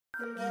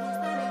Welcome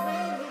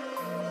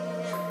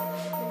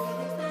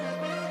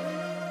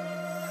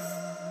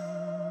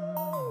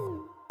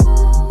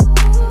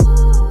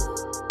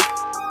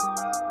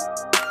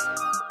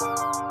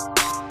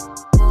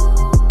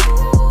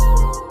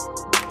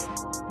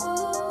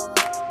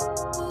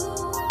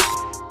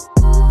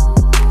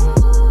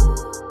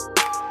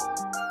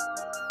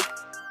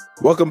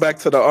back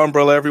to the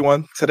Umbrella,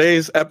 everyone.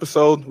 Today's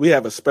episode, we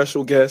have a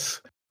special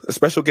guest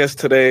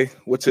today,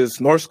 which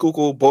is North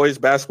Schuylkill boys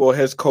basketball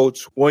head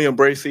coach William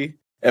Bracey.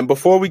 And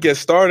before we get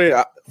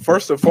started,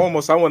 first and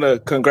foremost, I want to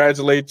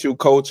congratulate you,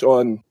 Coach,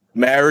 on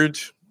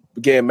marriage,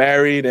 getting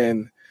married,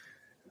 and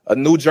a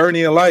new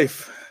journey in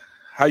life.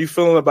 How you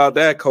feeling about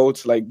that,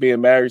 Coach, like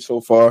being married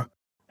so far?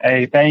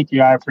 Hey, thank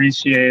you. I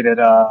appreciate it.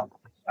 I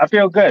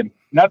feel good.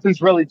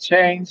 Nothing's really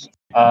changed.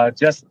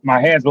 Just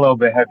my hand's a little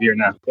bit heavier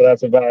now. So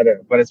that's about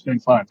it. But it's been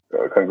fun.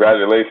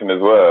 Congratulations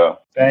as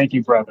well. Thank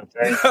you, brother.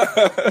 Thank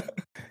you.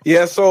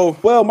 Yeah, so,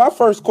 my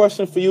first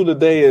question for you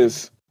today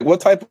is,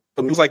 what type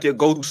of music, like your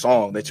go-to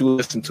song that you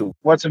listen to?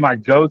 What's my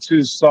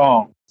go-to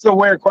song? It's a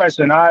weird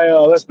question. I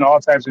listen to all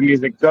types of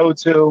music.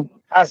 Go-to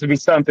has to be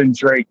something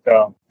Drake,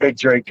 though. Big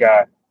Drake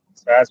guy.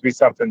 So it has to be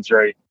something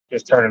Drake.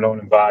 Just turn it on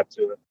and vibe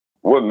to it.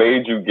 What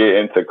made you get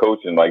into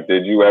coaching? Like,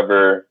 did you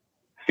ever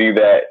see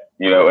that,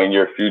 in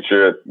your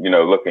future,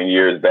 looking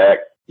years back?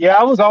 Yeah,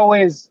 I was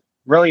always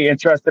really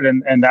interested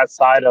in that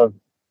side of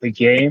the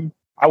game.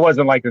 I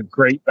wasn't like a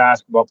great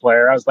basketball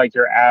player. I was like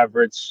your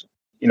average,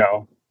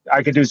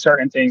 I could do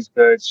certain things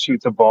good,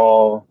 shoot the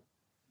ball,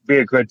 be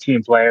a good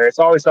team player. It's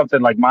always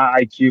something like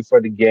my IQ for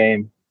the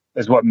game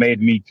is what made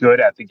me good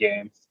at the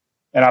game.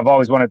 And I've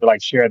always wanted to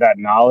like share that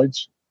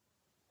knowledge.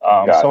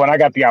 So when I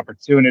got the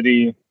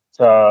opportunity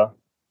to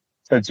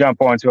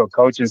jump onto a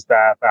coaching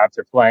staff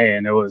after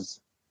playing, it was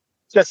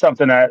just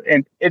something that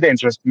it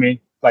interests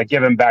me, like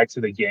giving back to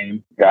the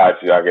game.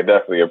 Got you. I could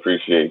definitely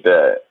appreciate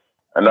that.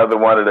 Another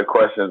one of the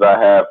questions I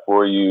have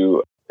for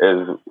you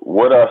is,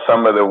 what are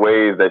some of the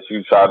ways that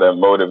you try to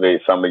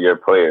motivate some of your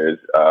players?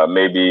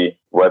 Maybe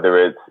whether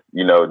it's,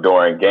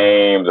 during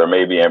games or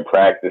maybe in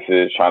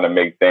practices, trying to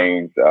make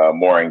things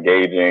more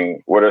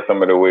engaging. What are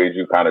some of the ways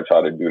you kind of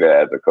try to do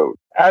that as a coach?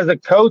 As a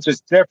coach,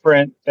 it's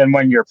different than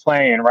when you're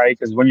playing, right?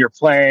 Because when you're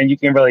playing, you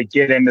can really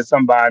get into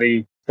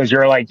somebody because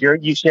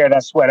you share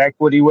that sweat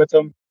equity with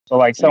them. So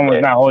like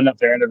someone's not holding up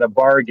their end of the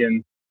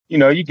bargain,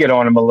 you get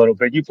on them a little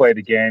bit. You play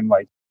the game,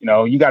 like,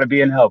 you got to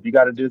be in help. You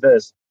got to do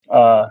this.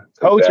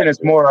 Coaching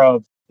is more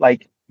of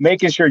like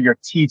making sure you're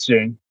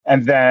teaching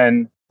and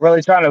then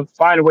really trying to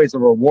find ways to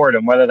reward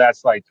them, whether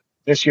that's like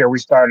this year we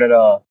started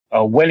a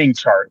winning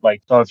chart.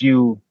 Like, so if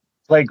you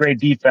play great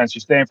defense,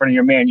 you stay in front of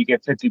your man, you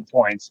get 50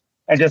 points,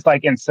 and just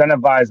like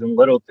incentivizing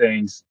little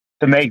things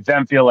to make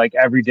them feel like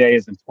every day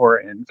is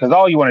important, because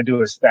all you want to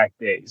do is stack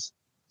days.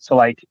 So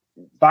like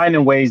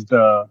finding ways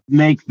to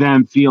make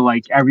them feel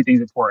like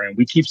everything's important.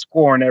 We keep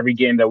scoring every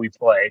game that we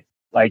play.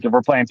 Like if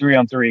we're playing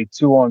 3-on-3,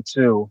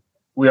 2-on-2,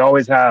 we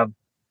always have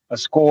a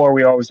score,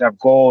 we always have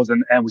goals,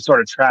 and we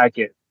sort of track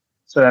it.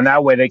 So then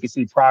that way they can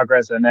see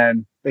progress and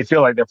then they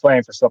feel like they're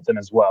playing for something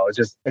as well. It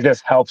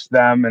just helps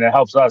them and it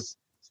helps us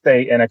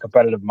stay in a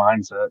competitive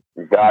mindset.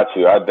 Got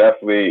you. I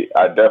definitely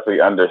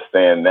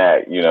understand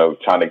that,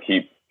 trying to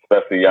keep,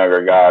 especially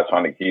younger guys,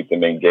 trying to keep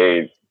them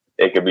engaged.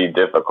 It could be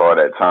difficult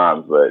at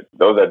times, but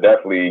those are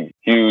definitely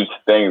huge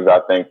things,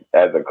 I think,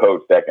 as a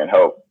coach that can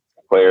help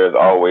players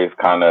always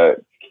kind of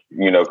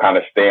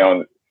stay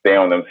on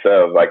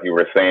themselves. Like you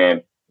were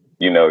saying,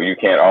 you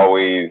can't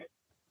always,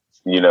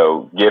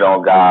 get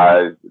on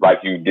guys like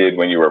you did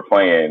when you were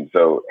playing.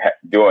 So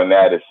doing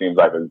that, it seems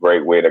like a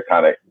great way to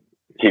kind of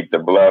keep the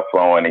blood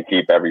flowing and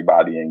keep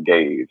everybody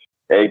engaged.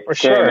 Hey, for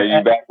Ken, sure. Are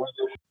you back with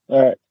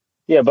us?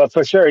 Yeah, but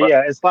for sure.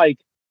 Yeah. It's like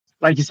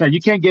you said, you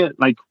can't get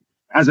like,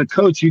 as a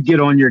coach, you get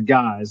on your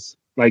guys.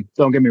 Like,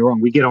 don't get me wrong.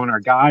 We get on our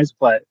guys,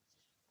 but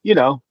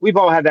we've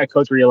all had that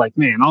coach where you're like,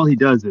 man, all he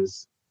does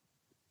is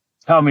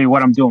tell me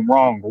what I'm doing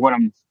wrong or what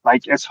I'm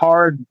like. It's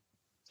hard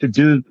to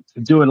do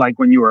it like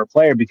when you were a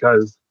player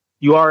because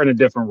you are in a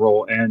different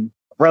role. And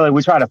really,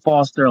 we try to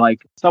foster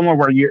like somewhere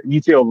where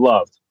you feel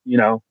loved,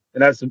 and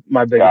that's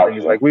my biggest thing.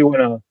 Is like we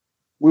want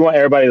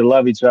everybody to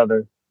love each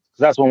other because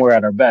that's when we're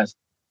at our best,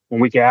 when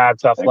we can have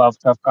tough love,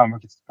 tough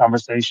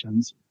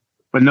conversations,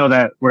 but know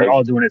that we're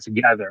all doing it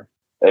together.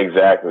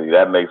 Exactly,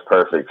 that makes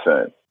perfect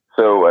sense.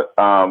 So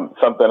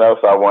something else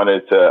I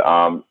wanted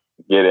to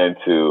get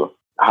into.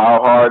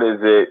 How hard is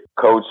it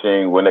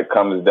coaching when it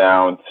comes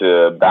down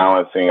to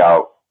balancing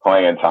out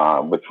playing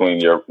time between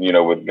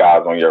with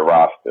guys on your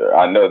roster?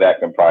 I know that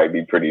can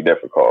probably be pretty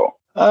difficult.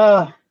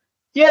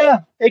 Yeah,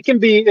 it can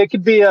be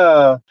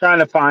trying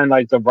to find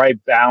like the right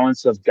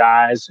balance of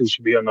guys who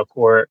should be on the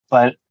court.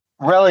 But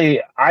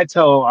really, I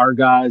tell our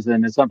guys,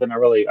 and it's something I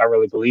really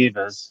believe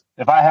is,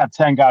 if I have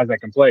 10 guys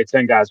that can play,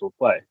 10 guys will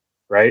play,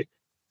 right?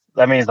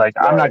 That means like,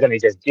 I'm not going to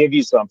just give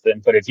you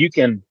something, but if you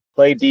can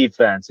play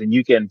defense and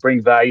you can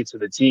bring value to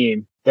the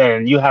team,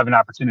 then you have an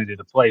opportunity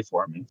to play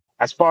for me.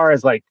 As far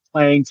as like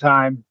playing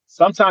time,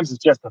 sometimes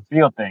it's just a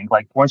feel thing.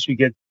 Like once you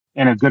get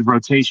in a good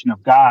rotation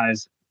of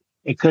guys,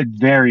 it could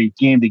vary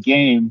game to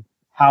game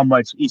how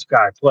much each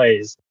guy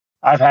plays.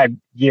 I've had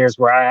years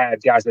where I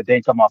had guys that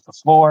didn't come off the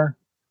floor,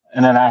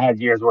 and then I had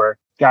years where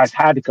guys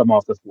had to come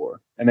off the floor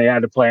and they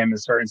had to play them in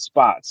certain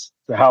spots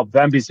to help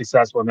them be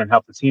successful and then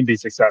help the team be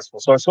successful.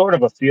 So it's sort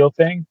of a feel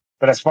thing.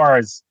 But as far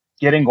as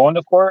getting on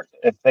the court,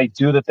 if they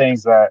do the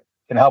things that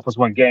can help us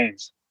win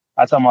games,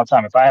 I tell them all the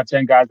time, if I have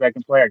 10 guys that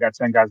can play, I got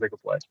 10 guys that can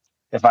play.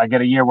 If I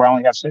get a year where I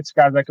only have 6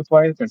 guys that can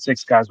play, then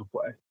 6 guys will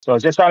play. So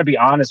it's just trying to be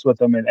honest with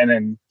them and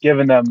then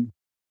giving them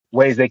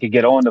ways they could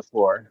get on the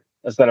floor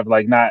instead of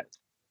like not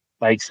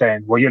like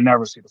saying, well, you'll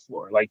never see the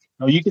floor. Like,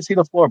 no, you can see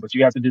the floor, but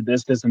you have to do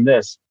this, this, and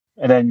this.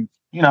 And then,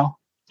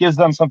 gives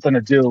them something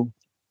to do.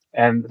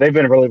 And they've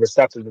been really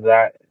receptive to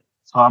that.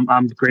 So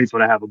I'm grateful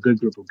to have a good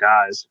group of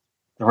guys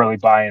to really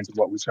buy into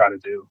what we try to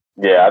do.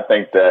 Yeah, I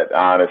think that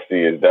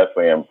honesty is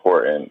definitely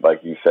important.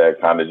 Like you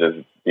said, kind of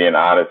just being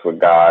honest with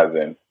guys.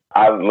 And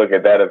I look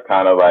at that as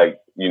kind of like,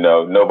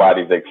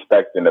 nobody's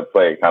expecting to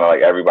play. Kind of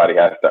like everybody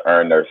has to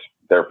earn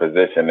their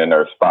position in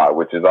their spot,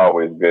 which is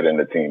always good in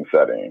the team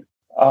setting.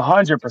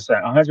 100%,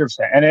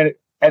 100%.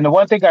 And the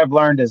one thing I've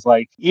learned is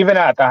like, even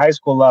at the high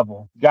school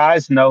level,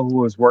 guys know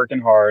who is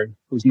working hard,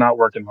 who's not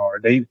working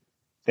hard.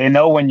 They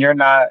know when you're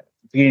not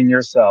being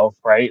yourself,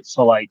 right?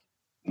 So like,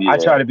 I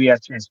try to be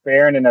as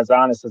transparent and as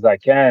honest as I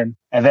can.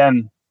 And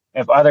then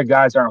if other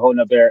guys aren't holding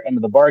up their end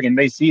of the bargain,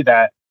 they see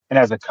that. And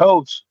as a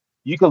coach,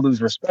 you could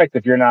lose respect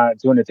if you're not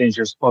doing the things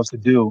you're supposed to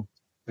do.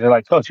 They're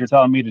like, Coach, you're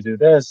telling me to do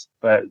this,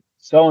 but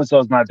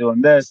so-and-so's not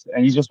doing this.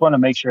 And you just want to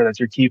make sure that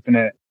you're keeping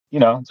it, you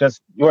want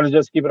to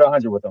just keep it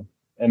 100 with them.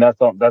 And that's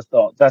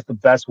the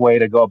best way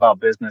to go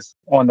about business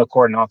on the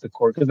court and off the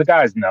court, because the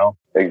guys know.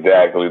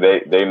 Exactly.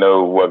 They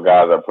know what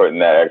guys are putting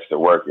that extra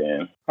work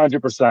in.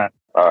 100%.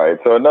 All right.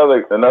 So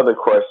another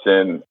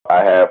question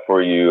I have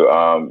for you,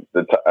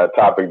 a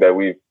topic that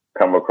we've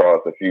come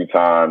across a few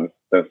times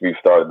since we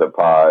started the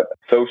pod,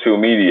 social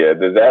media.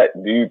 Do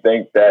you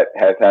think that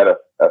has had an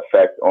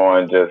effect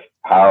on just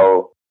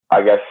how,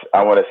 I guess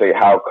I want to say,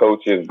 how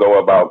coaches go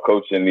about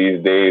coaching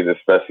these days,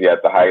 especially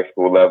at the high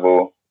school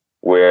level,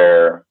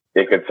 where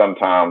it could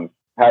sometimes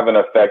have an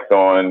effect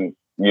on,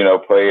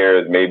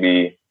 players,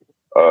 maybe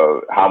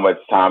how much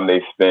time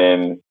they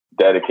spend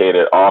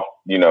dedicated off,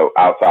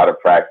 outside of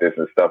practice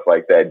and stuff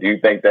like that. Do you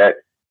think that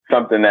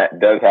something that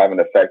does have an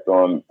effect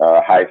on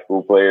high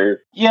school players?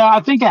 Yeah,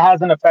 I think it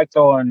has an effect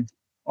on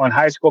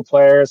high school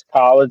players,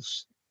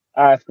 college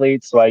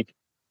athletes. Like,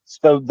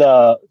 so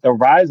the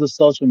rise of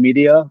social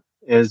media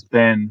has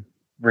been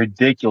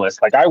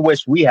ridiculous. Like, I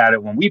wish we had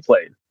it when we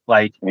played.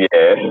 Like,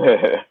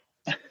 yeah.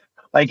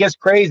 Like, it's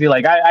crazy.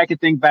 Like, I could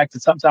think back to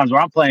sometimes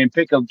where I'm playing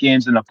pickup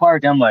games in the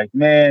park. I'm like,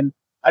 man,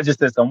 I just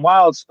did some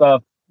wild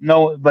stuff.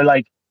 No, but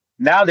like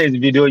nowadays,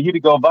 if you do it, you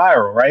could go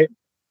viral, right?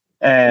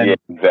 And yeah,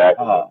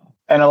 exactly.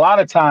 And a lot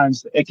of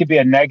times it could be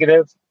a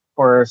negative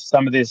for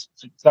some of this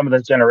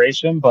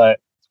generation. But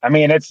I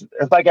mean, it's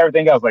like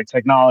everything else, like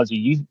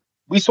technology.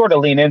 We sort of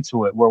lean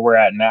into it where we're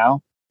at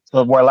now.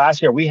 So where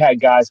last year we had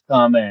guys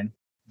come and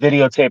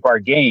videotape our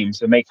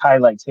games and make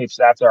highlight tapes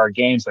after our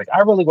games. Like, I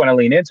really want to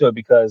lean into it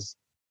because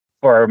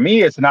for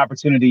me, it's an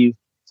opportunity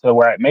to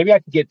where maybe I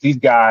could get these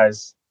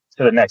guys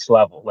to the next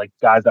level, like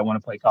guys that want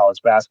to play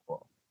college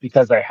basketball,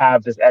 because they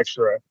have this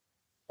extra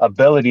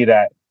ability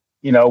that,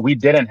 we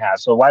didn't have.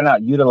 So why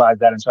not utilize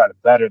that and try to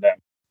better them,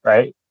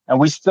 right? And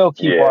we still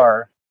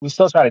we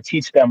still try to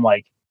teach them,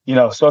 like,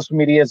 social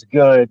media is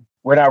good.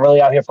 We're not really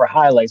out here for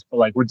highlights, but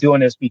like, we're doing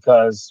this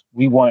because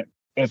we want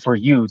it for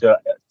you to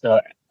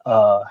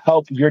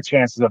help your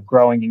chances of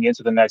growing and get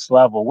to the next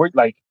level. We're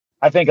like,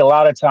 I think a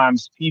lot of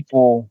times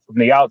people from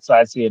the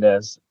outside see it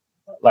as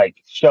like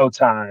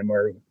showtime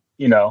or,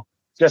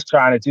 just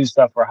trying to do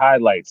stuff for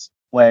highlights,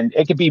 when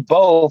it could be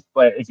both.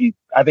 But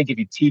I think if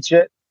you teach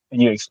it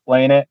and you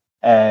explain it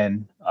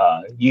and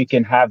you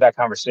can have that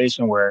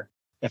conversation where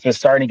if it's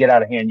starting to get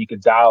out of hand, you can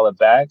dial it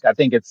back. I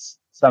think it's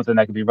something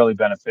that could be really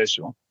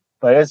beneficial.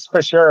 But it's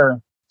for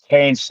sure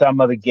changed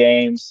some of the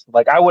games.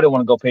 Like, I wouldn't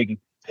want to go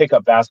pick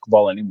up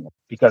basketball anymore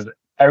because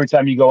every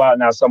time you go out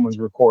now, someone's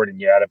recording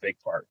you at a big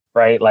park,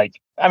 right? Like,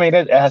 I mean,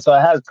 it has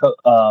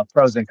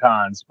pros and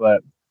cons,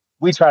 but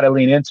we try to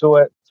lean into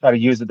it, try to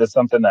use it as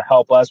something to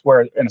help us.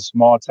 We're in a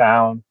small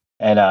town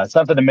and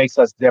something that makes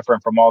us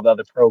different from all the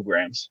other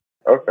programs.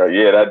 Okay,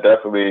 yeah, that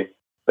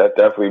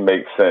definitely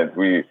makes sense.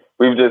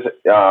 We've just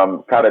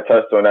kind of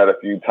touched on that a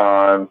few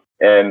times,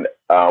 and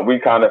we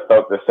kind of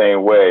felt the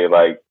same way.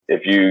 Like,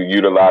 if you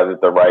utilize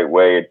it the right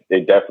way,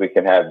 it definitely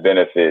can have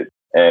benefits.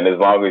 And as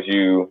long as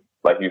you,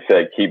 like you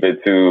said, keep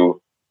it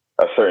to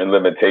a certain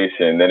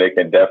limitation, then it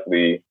can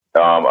definitely,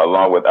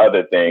 along with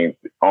other things,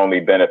 only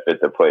benefit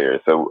the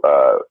players. So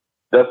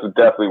just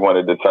definitely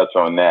wanted to touch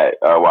on that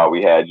while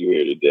we had you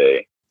here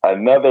today.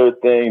 Another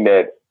thing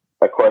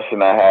a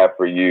question I have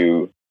for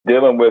you,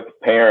 dealing with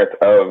parents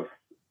of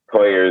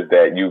players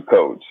that you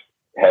coach,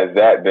 has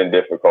that been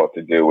difficult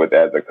to deal with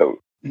as a coach?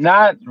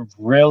 Not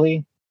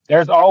really.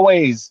 There's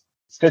always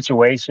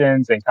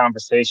situations and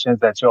conversations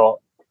that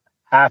you'll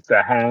have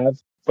to have.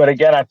 But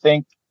again, I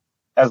think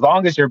as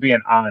long as you're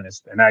being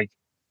honest, and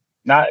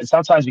not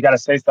sometimes you got to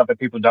say stuff that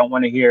people don't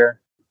want to hear,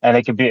 and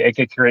it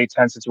could create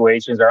tense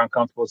situations or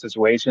uncomfortable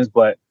situations.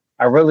 But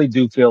I really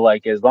do feel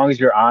like as long as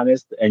you're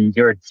honest and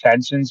your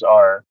intentions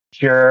are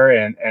pure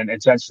and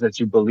intentions that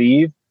you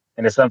believe,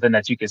 and it's something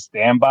that you can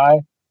stand by,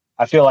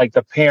 I feel like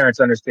the parents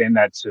understand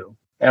that too.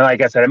 And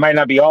like I said, it might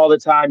not be all the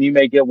time. You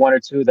may get one or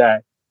two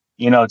that,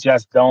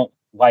 just don't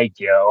like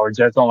you or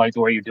just don't like the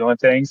way you're doing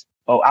things.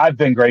 Oh, I've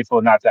been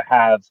grateful not to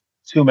have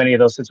too many of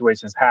those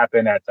situations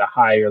happen at the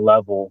higher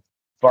level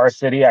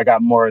varsity. I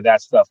got more of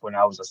that stuff when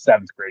I was a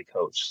seventh grade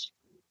coach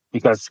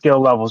because skill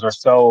levels are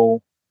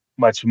so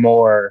much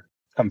more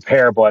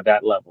comparable at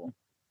that level,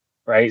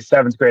 right?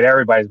 Seventh grade,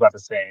 everybody's about the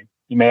same.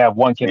 You may have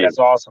one kid Yeah. that's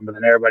awesome, but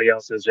then everybody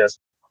else is just,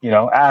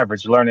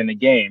 average learning the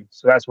game.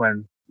 So that's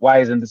when, why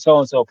isn't the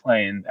so-and-so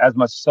playing as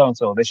much as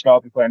so-and-so? They should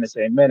all be playing the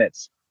same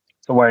minutes.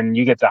 So when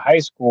you get to high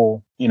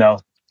school,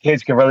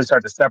 kids can really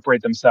start to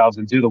separate themselves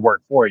and do the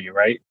work for you,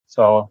 right?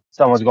 So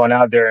someone's going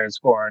out there and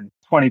scoring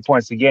 20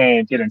 points a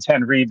game, getting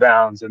 10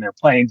 rebounds, and they're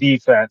playing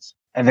defense.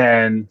 And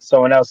then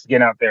someone else is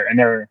getting out there and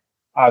they're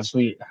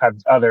obviously have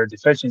other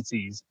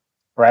deficiencies,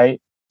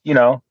 right?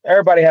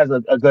 Everybody has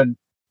a good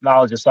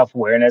knowledge of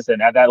self-awareness.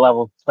 And at that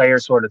level,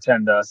 players sort of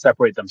tend to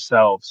separate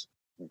themselves.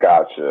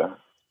 Gotcha.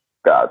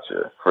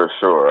 For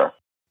sure.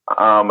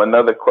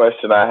 Another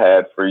question I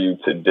had for you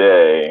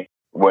today,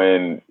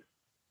 when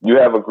you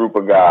have a group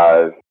of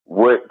guys,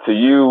 what to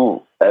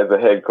you as a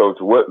head coach,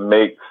 what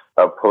makes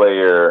a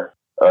player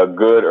a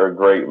good or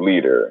great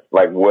leader?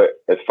 Like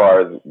as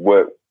far as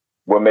what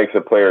makes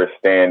a player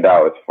stand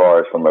out as far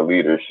as from a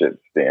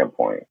leadership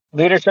standpoint?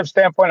 Leadership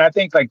standpoint, I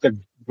think like the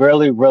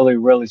really, really,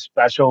 really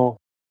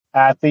special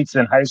athletes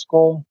in high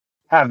school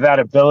have that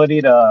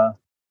ability to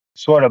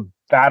sort of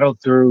battle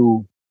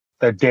through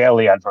the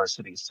daily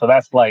adversities. So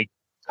that's like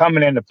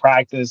coming into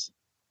practice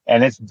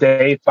and it's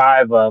day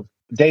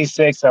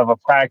 6 of a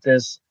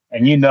practice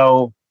and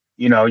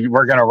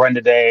we're going to run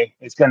today.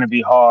 It's going to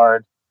be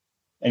hard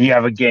and you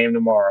have a game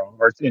tomorrow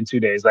or in 2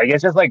 days. Like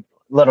it's just like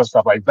little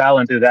stuff like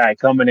battling through that,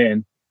 coming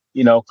in,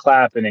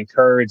 clapping,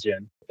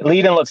 encouraging.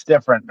 Leading looks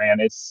different, man.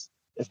 It's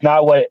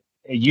not what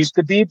it used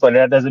to be, but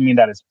that doesn't mean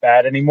that it's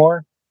bad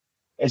anymore.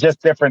 It's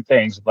just different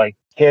things. Like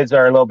kids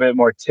are a little bit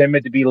more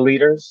timid to be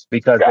leaders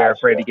because they're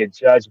afraid to get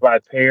judged by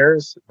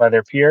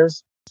their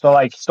peers. So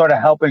like sort of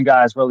helping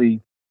guys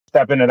really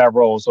step into that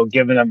role. So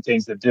giving them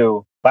things to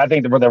do. But I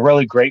think the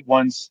really great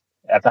ones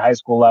at the high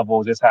school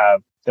level just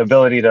have the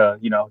ability to,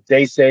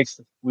 day 6,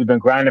 we've been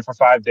grinding for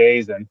 5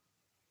 days and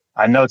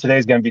I know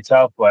today's going to be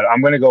tough, but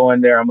I'm going to go in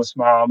there. I'm going to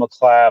smile. I'm going to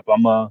clap.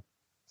 I'm going to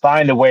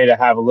find a way to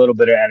have a little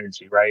bit of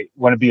energy, right?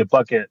 Want to be a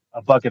bucket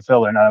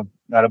filler,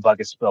 not a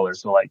bucket spiller.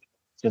 So like,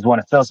 just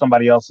want to fill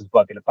somebody else's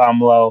bucket. If I'm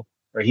low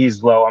or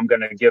he's low, I'm going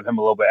to give him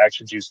a little bit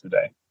extra juice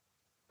today,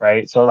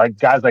 right? So like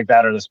guys like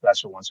that are the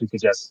special ones who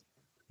could just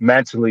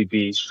mentally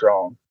be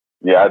strong.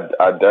 Yeah,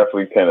 I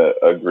definitely can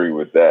agree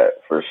with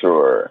that for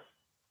sure.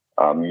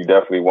 You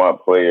definitely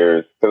want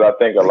players because I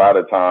think a lot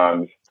of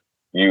times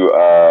you,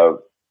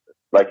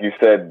 like you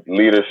said,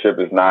 leadership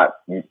is not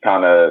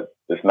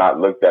it's not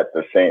looked at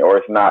the same, or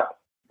it's not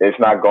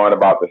going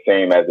about the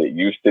same as it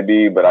used to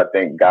be. But I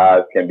think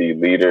guys can be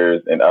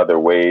leaders in other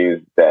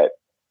ways that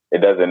it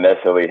doesn't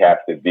necessarily have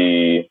to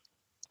be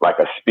like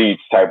a speech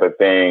type of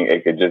thing.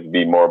 It could just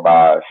be more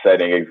by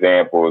setting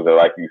examples or,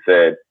 like you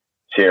said,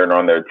 cheering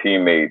on their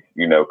teammates,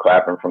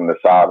 clapping from the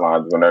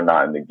sidelines when they're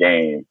not in the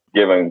game,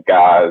 giving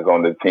guys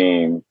on the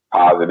team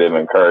positive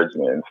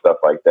encouragement and stuff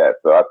like that.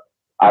 So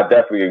I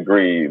definitely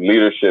agree.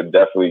 Leadership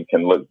definitely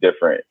can look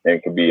different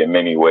and can be in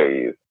many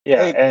ways.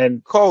 Yeah. Hey,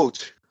 and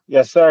Coach.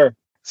 Yes, sir.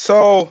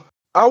 So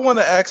I want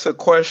to ask a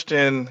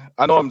question.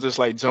 I know I'm just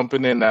like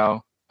jumping in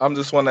now. I'm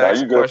just want to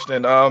ask a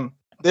question. I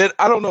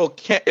don't know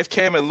if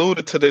Cam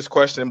alluded to this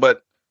question,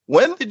 but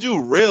when did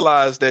you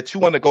realize that you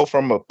want to go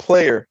from a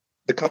player,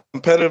 the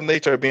competitive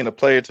nature of being a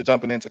player, to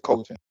jumping into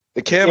coaching?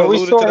 Did Cam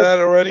alluded to that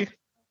already?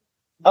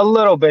 A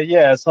little bit,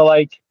 yeah. So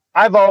like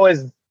I've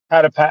always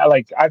had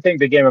I think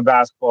the game of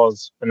basketball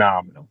is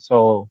phenomenal.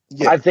 So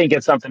I think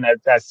it's something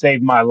that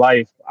saved my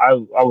life. I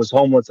was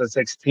homeless at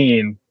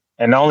 16,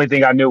 and the only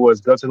thing I knew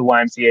was go to the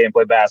YMCA and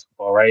play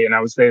basketball, right? And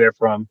I would stay there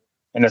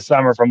in the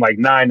summer from like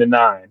 9 to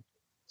 9.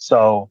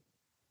 So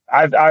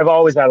I've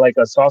always had like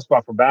a soft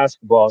spot for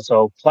basketball.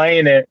 So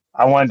playing it,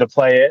 I wanted to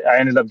play it. I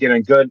ended up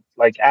getting good,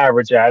 like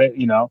average at it,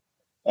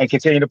 and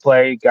continued to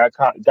play. Got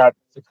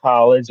to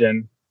college,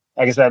 and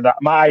like I said,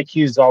 my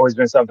IQ has always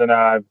been something that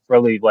I've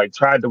really like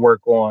tried to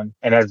work on,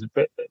 and has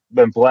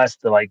been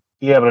blessed to like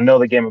be able to know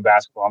the game of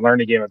basketball and learn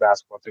the game of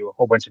basketball through a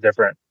whole bunch of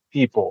different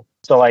people.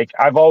 So like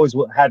I've always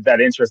had that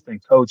interest in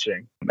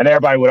coaching, and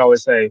everybody would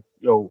always say,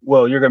 "Yo,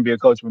 Will, you're going to be a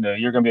coach one day.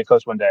 You're going to be a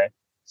coach one day."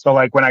 So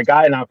like when I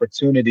got an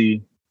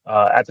opportunity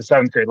at the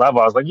 7th grade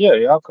level, I was like, yeah,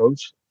 I'll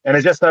coach. And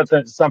it's just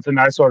something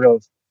I sort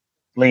of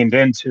leaned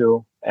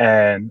into.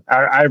 And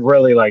I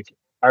really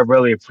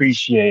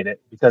appreciate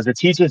it because it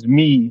teaches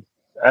me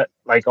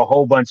like a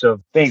whole bunch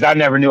of things I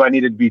never knew I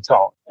needed to be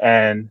taught.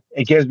 And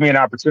it gives me an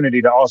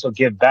opportunity to also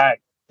give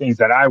back things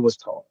that I was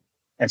taught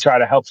and try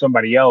to help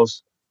somebody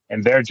else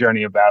and their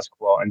journey of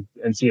basketball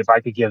and see if I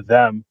could give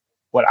them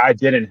what I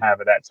didn't have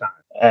at that time.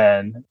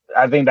 And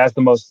I think that's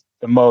the most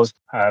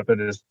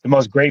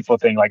grateful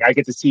thing. Like, I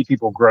get to see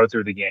people grow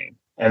through the game,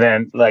 and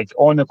then like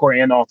on the court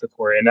and off the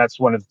court. And that's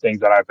one of the things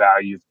that I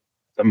value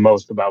the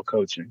most about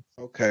coaching.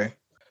 Okay.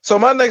 So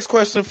my next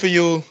question for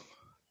you,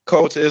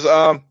 Coach, is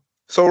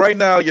so right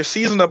now your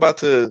season about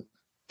to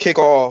kick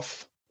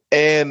off,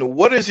 and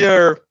what is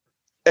your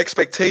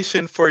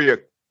expectation for your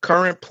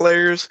current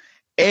players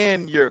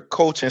and your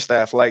coaching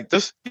staff? Like,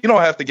 just, you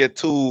don't have to get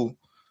too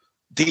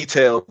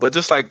detailed, but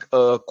just like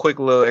a quick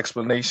little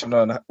explanation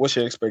on what's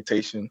your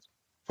expectation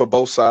for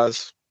both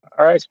sides.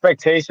 Our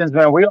expectations,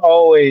 man, we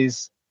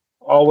always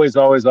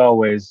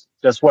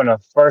just want to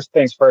first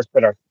things first,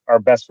 put our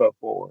best foot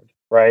forward,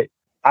 right?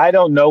 I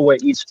don't know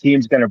what each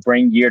team's going to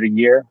bring year to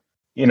year.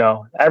 You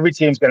know, every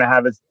team's going to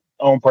have its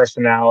own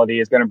personality.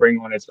 It's going to bring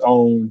on its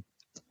own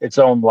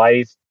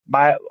life.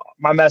 My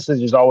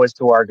message is always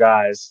to our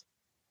guys: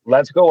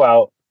 let's go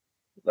out,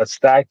 let's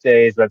stack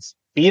days, let's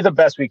be the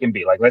best we can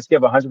be. Like, let's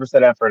give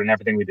 100% effort in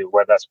everything we do,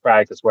 whether that's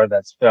practice, whether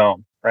that's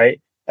film,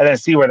 right? And then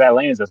see where that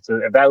lands us. So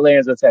if that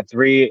lands us at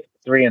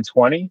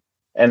 3-20,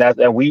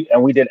 and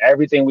we did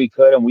everything we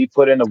could and we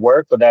put in the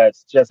work, but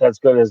that's just as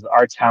good as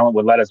our talent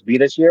would let us be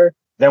this year,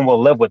 then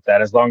we'll live with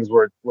that as long as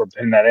we're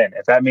putting that in.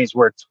 If that means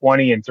we're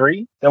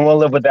 20-3, then we'll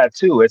live with that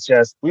too. It's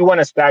just, we want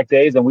to stack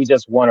days and we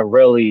just want to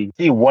really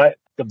see what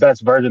the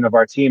best version of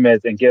our team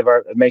is and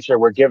make sure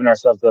we're giving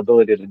ourselves the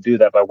ability to do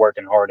that by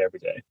working hard every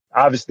day.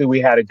 Obviously,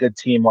 we had a good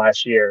team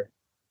last year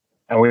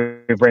and we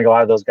bring a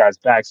lot of those guys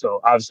back.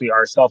 So obviously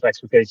our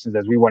self-expectations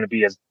is we want to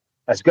be as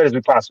good as we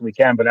possibly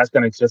can, but that's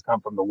going to just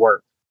come from the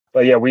work.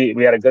 But yeah, we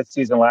had a good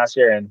season last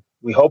year and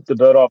we hope to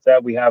build off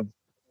that. We have,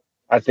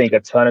 I think,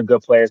 a ton of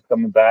good players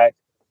coming back,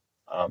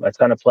 a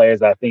ton of players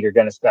that I think are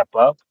going to step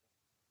up,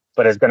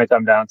 but it's going to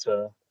come down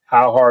to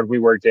how hard we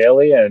work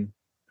daily and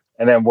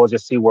then we'll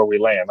just see where we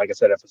land. Like I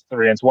said, if it's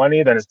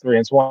 3-20, then it's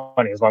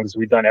 3-20, as long as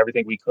we've done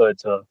everything we could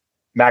to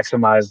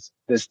maximize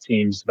this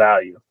team's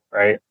value,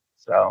 right?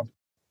 So,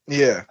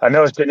 yeah, I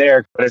know it's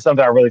generic, but it's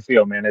something I really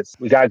feel, man.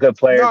 We got good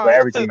players, but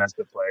every team has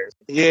good players.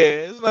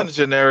 Yeah, there's nothing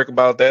generic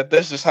about that.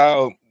 That's just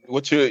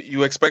what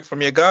you expect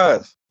from your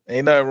guys.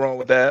 Ain't nothing wrong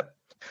with that.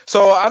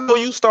 So I know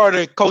you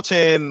started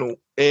coaching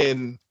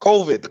in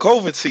the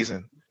COVID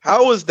season.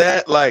 How was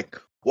that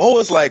like? What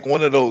was like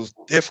one of those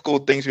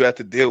difficult things you had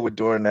to deal with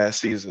during that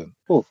season?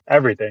 Ooh,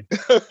 everything.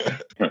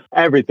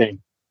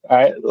 Everything. All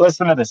right,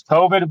 listen to this.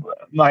 COVID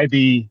might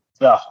be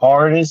the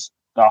hardest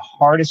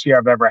year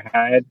I've ever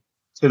had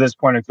to this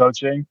point of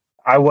coaching.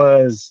 I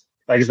was,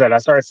 like I said, I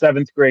started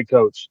 7th grade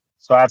coach.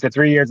 So after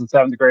 3 years in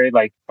 7th grade,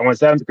 like I went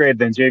 7th grade,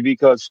 then JV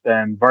coach,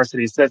 then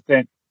varsity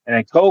assistant. And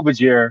then COVID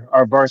year,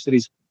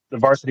 the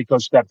varsity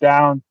coach stepped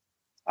down.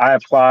 I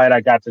applied,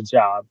 I got the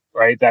job,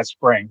 right? That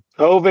spring.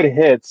 COVID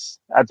hits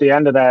at the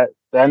end of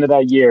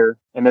that year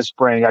in the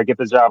spring. I get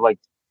the job like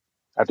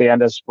at the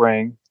end of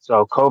spring.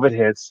 So COVID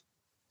hits.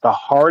 The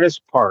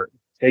hardest part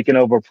taking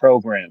over a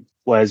program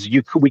was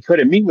we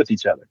couldn't meet with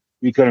each other.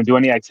 We couldn't do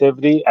any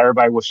activity.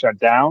 Everybody was shut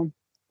down,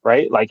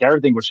 right? Like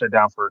everything was shut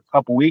down for a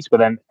couple weeks, but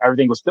then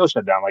everything was still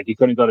shut down. Like you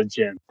couldn't go to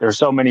gym. There were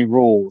so many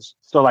rules.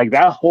 So like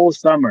that whole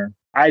summer,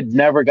 I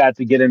never got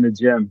to get in the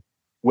gym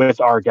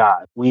with our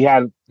guys. We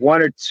had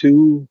 1 or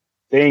 2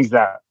 things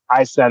that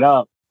I set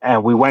up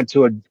and we went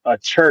to a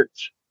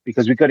church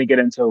because we couldn't get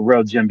into a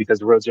real gym because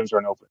the real gyms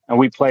weren't open. And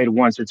we played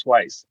once or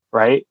twice,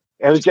 right?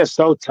 It was just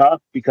so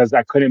tough because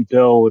I couldn't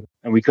build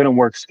and we couldn't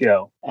work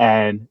skill.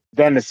 And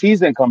then the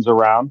season comes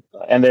around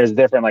and there's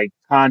different like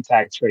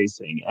contact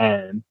tracing.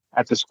 And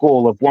at the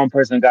school, if one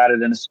person got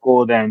it in the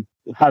school, then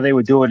how they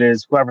would do it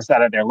is whoever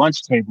sat at their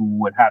lunch table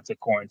would have to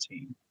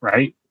quarantine,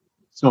 right?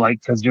 So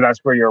like, because that's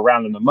where you're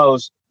around them the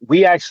most.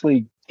 We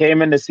actually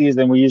came in the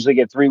season. We usually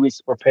get 3 weeks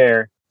to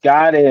prepare.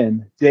 Got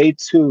in day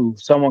 2.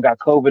 Someone got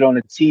COVID on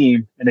the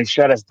team and they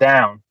shut us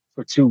down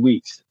for 2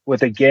 weeks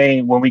with a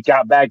game. When we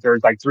got back, there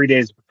was like 3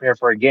 days to prepare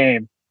for a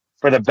game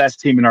for the best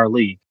team in our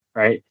league.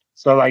 Right.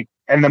 So like,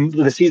 and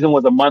the season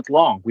was a month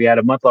long. We had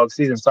a month long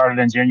season, started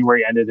in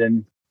January, ended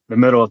in the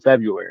middle of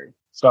February.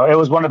 So it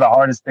was one of the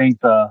hardest things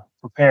to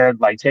prepare,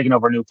 like taking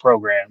over a new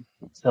program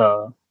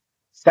to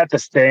set the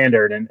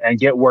standard and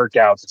get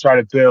workouts to try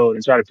to build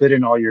and try to put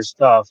in all your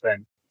stuff.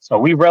 And so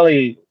we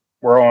really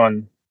were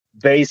on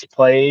base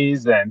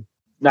plays and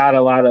not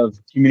a lot of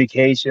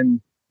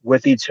communication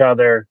with each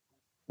other,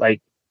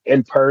 like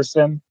in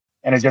person.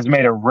 And it just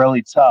made it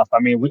really tough. I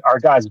mean, our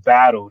guys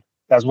battled.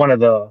 That's one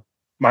of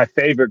my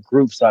favorite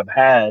groups I've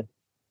had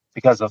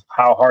because of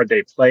how hard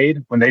they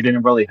played when they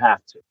didn't really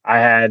have to. I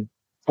had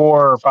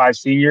 4 or 5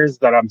 seniors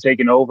that I'm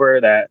taking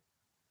over that,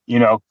 you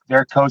know,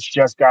 their coach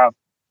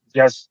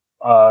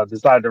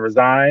decided to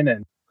resign,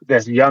 and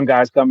there's young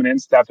guys coming in,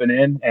 stepping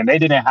in, and they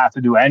didn't have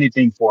to do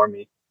anything for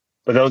me.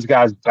 But those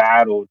guys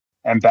battled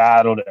and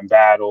battled and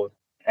battled.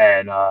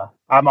 And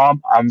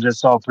I'm just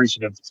so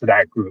appreciative to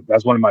that group.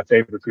 That's one of my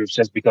favorite groups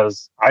just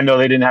because I know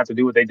they didn't have to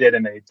do what they did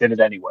and they did it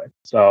anyway.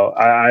 So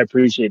I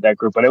appreciate that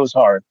group, but it was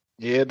hard.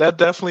 Yeah, that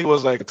definitely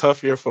was like a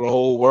tough year for the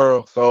whole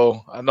world.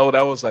 So I know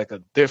that was like a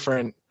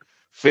different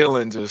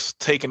feeling just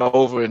taking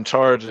over in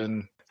charge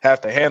and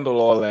have to handle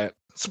all that.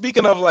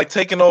 Speaking of like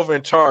taking over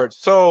in charge,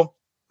 so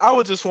I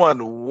would just want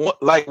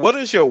like, what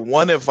is your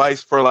one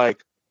advice for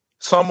like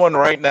someone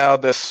right now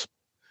that's,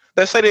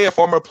 let's say they're a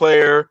former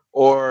player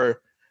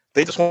or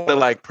they just want to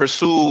like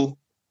pursue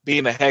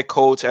being a head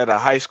coach at a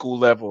high school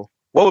level?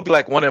 What would be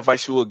like one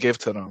advice you would give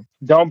to them?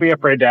 Don't be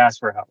afraid to ask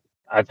for help.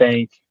 I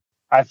think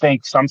I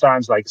think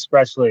sometimes, like,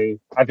 especially,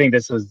 I think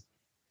this is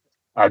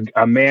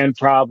a man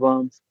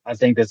problem. I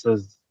think this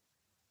is,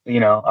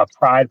 a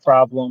pride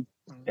problem.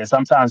 And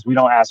sometimes we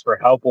don't ask for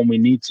help when we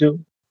need to,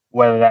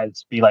 whether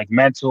that's be like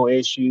mental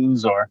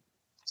issues or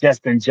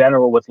just in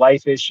general with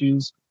life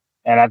issues.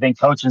 And I think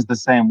coaching is the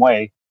same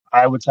way.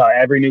 I would tell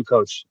every new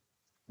coach,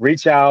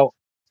 reach out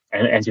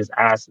and just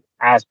ask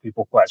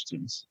people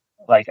questions.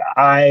 Like,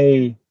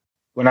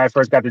 when I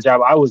first got the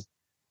job, I was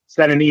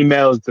sending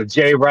emails to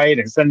Jay Wright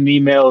and sending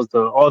emails to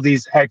all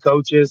these head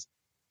coaches,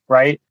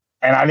 right?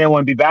 And I didn't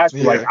want to be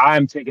bashful. Like, Yeah,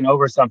 I'm taking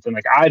over something.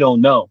 Like, I don't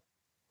know.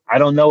 I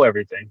don't know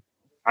everything.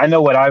 I know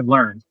what I've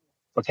learned,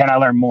 but can I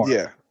learn more?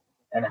 yeah,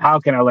 And how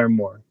can I learn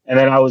more? And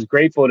then I was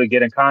grateful to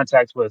get in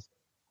contact with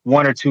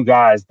one or two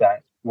guys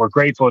that were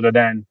grateful to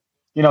then,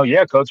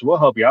 yeah, coach, we'll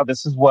help you out.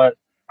 This is what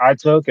I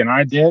took and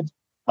I did.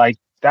 Like,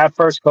 that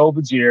first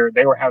COVID year,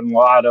 they were having a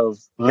lot of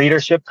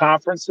leadership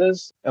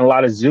conferences and a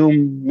lot of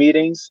Zoom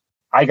meetings.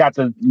 I got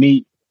to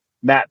meet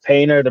Matt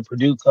Painter, the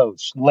Purdue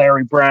coach,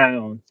 Larry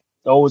Brown,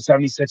 the old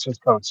 76ers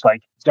coach,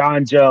 like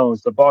John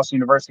Jones, the Boston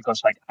University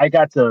coach. Like, I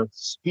got to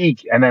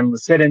speak and then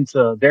sit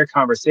into their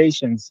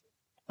conversations,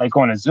 like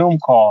on a Zoom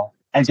call,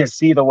 and just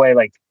see the way,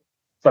 like,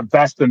 the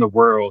best in the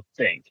world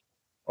think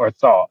or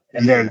thought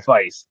and their yeah,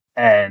 advice.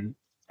 And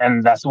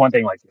that's the one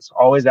thing, like, it's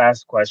always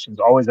ask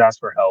questions, always ask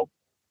for help.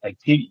 Like,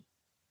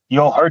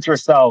 you'll hurt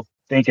yourself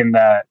thinking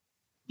that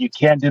you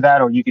can't do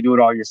that or you can do it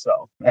all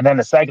yourself. And then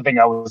the second thing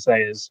I would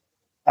say is,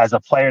 as a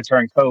player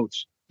turned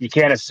coach, you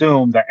can't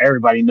assume that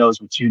everybody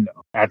knows what you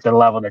know at the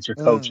level that you're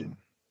coaching.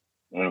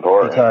 mm,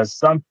 Important.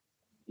 Because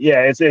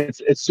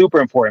it's super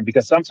important,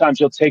 because sometimes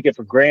you'll take it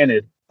for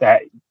granted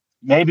that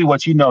maybe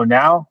what you know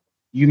now,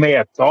 you may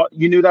have thought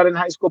you knew that in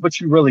high school, but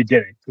you really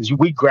didn't, because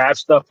we grab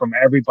stuff from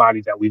everybody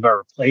that we've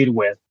ever played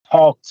with,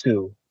 talked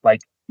to.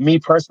 Like, me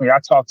personally, I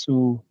talked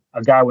to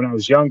a guy when I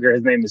was younger.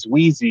 His name is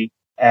Wheezy,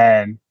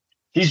 and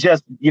he's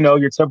just,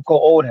 your typical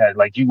old head.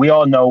 Like, we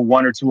all know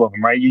one or two of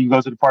them, right? You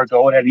go to the park, the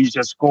old head, he's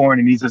just scoring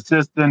and he's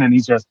assisting and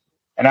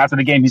and after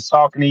the game, he's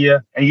talking to you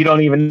and you don't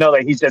even know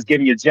that he's just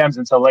giving you gems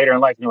until later in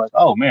life. And you're like,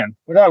 oh man,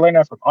 where did I learn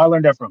that from? Oh, I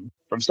learned that from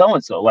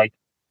so-and-so. Like,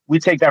 we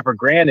take that for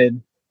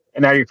granted.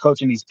 And now you're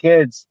coaching these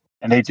kids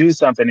and they do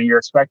something and you're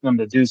expecting them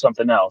to do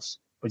something else,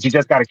 but you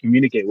just got to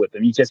communicate with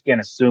them. You just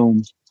can't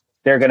assume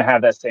they're going to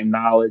have that same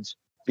knowledge,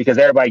 because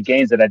everybody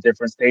gains it at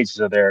different stages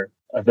of their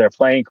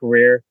playing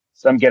career.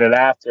 Some get it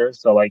after.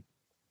 So, like,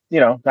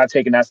 not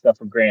taking that stuff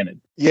for granted.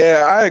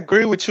 yeah. I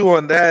agree with you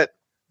on that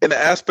in the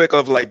aspect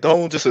of like,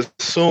 don't just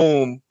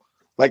assume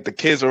like the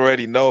kids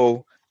already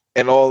know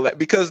and all that.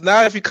 Because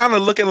now if you kind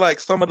of look at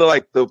like some of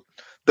the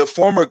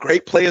former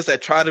great players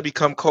that try to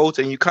become coach,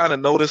 and you kind of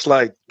notice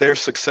like their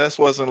success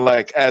wasn't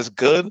like as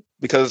good,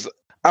 because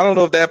I don't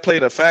know if that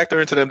played a factor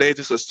into them. They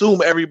just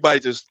assume everybody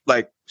just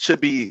like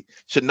should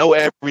know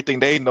everything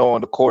they know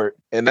on the court,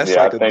 and that's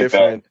Yeah, like I a think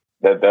different.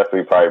 that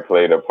definitely probably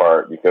played a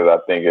part, because I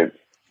think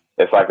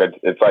it's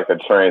like a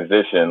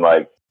transition.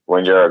 Like,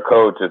 when you're a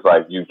coach, it's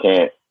like you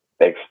can't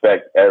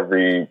expect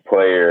every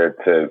player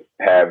to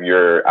have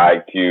your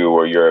IQ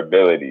or your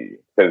ability,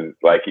 because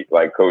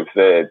like Coach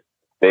said,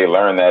 they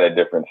learn that at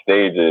different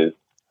stages.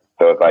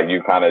 So it's like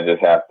you kind of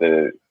just have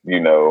to,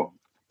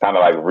 kind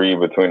of like read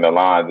between the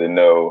lines and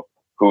know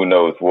who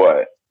knows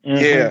what.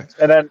 Yeah,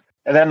 Mm-hmm.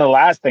 And then the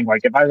last thing,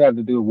 like, if I had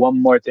to do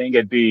one more thing,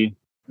 it'd be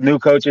new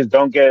coaches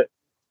don't get,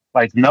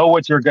 like, know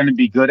what you're going to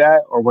be good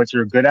at or what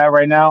you're good at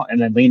right now,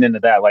 and then lean into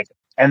that. Like,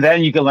 and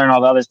then you can learn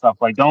all the other stuff.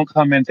 Like, don't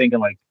come in thinking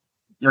like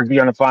you're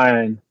going to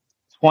find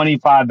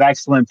 25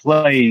 excellent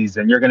plays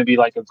and you're going to be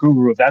like a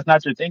guru. If that's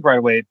not your thing right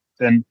away,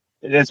 then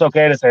it's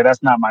okay to say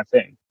that's not my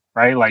thing,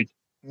 right? Like,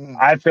 mm,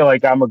 I feel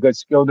like I'm a good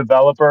skill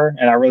developer,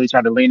 and I really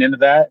tried to lean into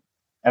that.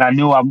 And I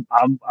knew I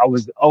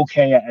was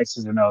okay at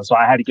X's and O's, so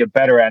I had to get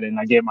better at it, and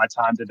I gave my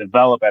time to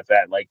develop at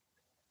that. Like,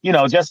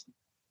 just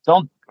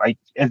don't, like,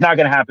 it's not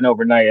going to happen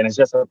overnight, and it's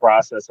just a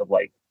process of,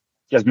 like,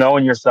 just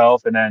knowing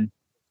yourself, and then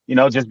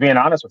just being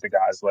honest with the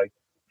guys. Like,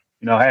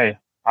 hey,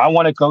 I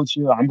want to coach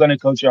you. I'm going to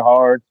coach you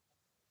hard.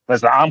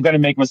 Listen, I'm going to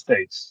make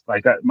mistakes.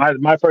 Like,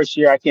 my first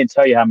year, I can't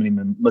tell you how many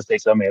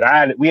mistakes I made.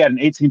 We had an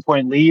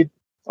 18-point lead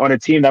on a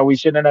team that we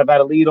shouldn't have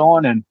had a lead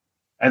on,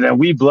 and then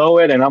we blow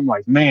it, and I'm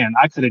like, man,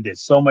 I could have did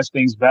so much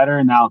things better.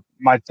 And now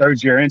my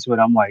third year into it,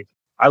 I'm like,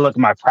 I look at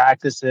my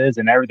practices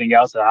and everything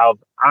else and how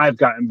I've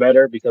gotten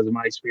better because of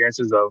my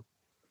experiences of,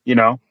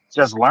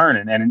 just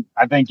learning. And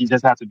I think you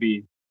just have to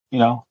be,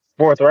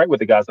 forthright with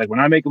the guys. Like, when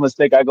I make a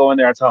mistake, I go in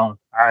there, I tell them,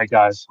 all right,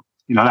 guys,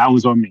 that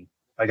was on me.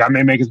 Like, I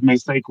may make a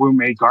mistake. We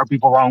may guard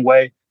people wrong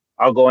way.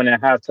 I'll go in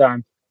at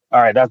halftime.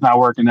 all right, that's not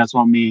working. That's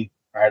on me.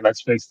 All right,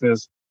 let's fix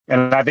this.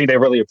 And I think they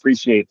really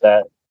appreciate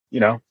that,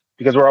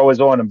 because we're always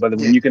on them. But when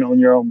Yeah, you can own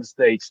your own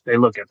mistakes, they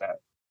look at that.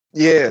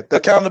 yeah, the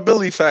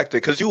accountability factor,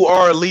 because you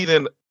are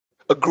leading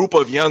a group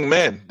of young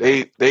men.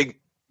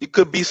 You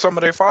could be some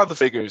of their father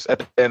figures at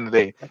the end of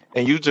the day,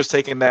 and you just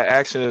taking that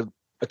action of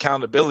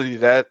accountability,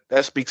 that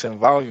speaks in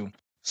volume.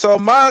 So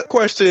my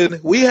question,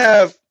 we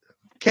have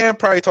Cam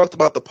probably talked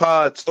about the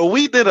pod. So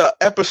we did an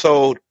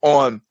episode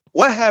on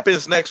what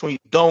happens next when you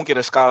don't get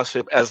a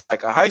scholarship as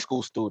like a high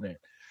school student.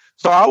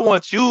 So I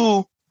want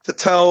you to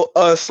tell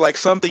us like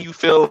something you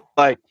feel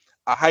like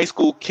a high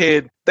school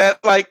kid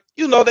that like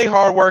they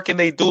hard work and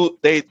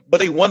but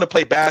they want to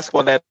play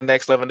basketball at the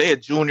next level. They're a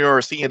junior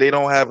or senior. They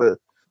don't have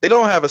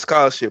a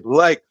scholarship.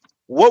 Like,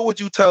 what would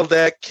you tell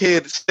that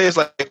kid? Say it's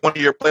like one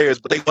of your players,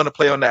 but they want to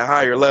play on that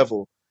higher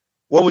level.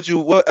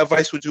 What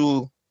advice would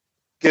you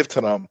give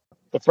to them?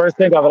 The first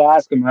thing I would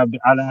ask them,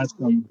 I'd ask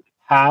them,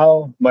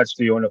 how bad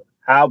do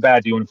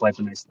you want to play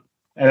for next year?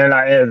 And then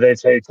if they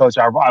say, Coach,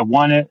 I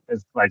want it.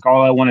 It's like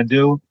all I want to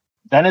do.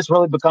 Then it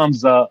really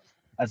becomes a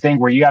thing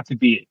where you have to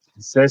be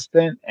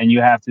consistent and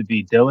you have to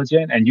be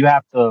diligent and you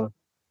have to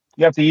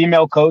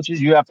email coaches,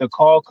 you have to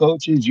call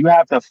coaches, you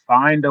have to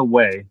find a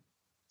way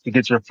to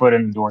get your foot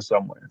in the door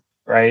somewhere,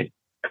 right?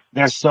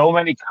 There's so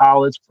many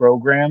college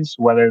programs,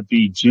 whether it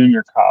be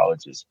junior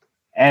colleges,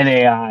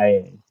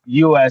 NAIA,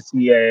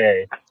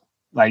 USEAA,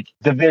 like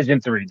Division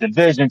 3,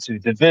 Division 2,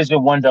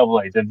 Division 1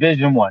 AA,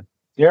 Division 1.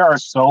 There are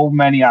so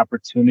many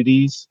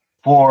opportunities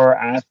for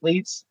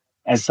athletes,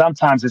 and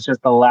sometimes it's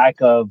just the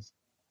lack of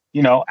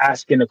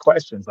asking the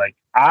questions. Like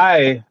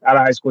I, out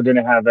of high school,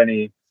 didn't have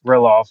any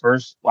real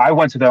offers. I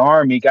went to the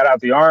Army, got out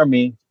the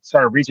Army,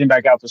 started reaching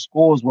back out to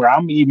schools where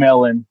I'm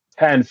emailing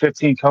 10,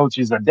 15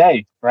 coaches a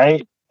day,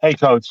 right? Hey,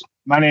 coach,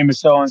 my name is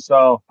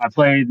so-and-so. I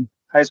played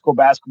high school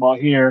basketball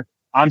here.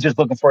 I'm just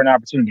looking for an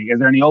opportunity. Is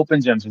there any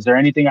open gyms? Is there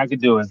anything I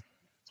could do?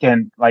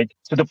 To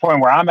the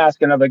point where I'm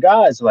asking other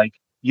guys, like,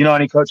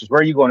 any coaches, where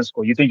are you going to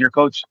school? You think your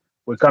coach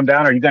would come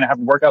down? Are you going to have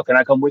a workout? Can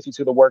I come with you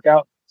to the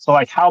workout? So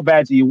like, how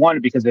bad do you want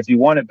it? Because if you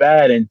want it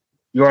bad and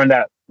you're on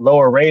that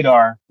lower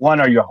radar,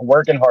 one, are you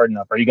working hard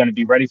enough? Are you going to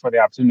be ready for the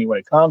opportunity when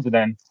it comes? And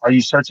then are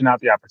you searching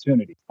out the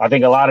opportunity? I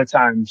think a lot of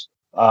times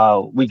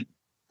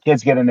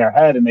kids get in their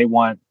head and they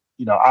want,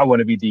 I want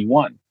to be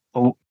D1.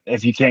 But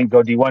if you can't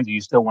go D1, do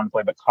you still want to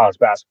play college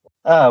basketball?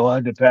 Oh, well,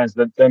 it depends.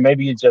 Then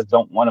maybe you just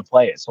don't want to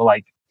play it. So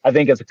like, I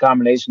think it's a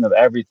combination of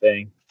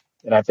everything.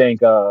 And I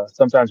think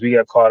sometimes we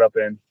get caught up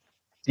in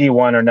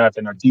D1 or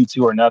nothing or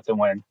D2 or nothing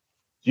when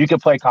you can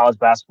play college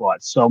basketball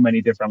at so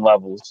many different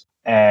levels.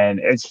 And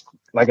it's,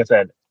 like I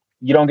said,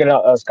 you don't get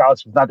a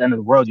scholarship. It's not the end of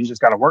the world. You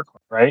just got to work,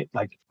 right?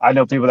 Like I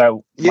know people that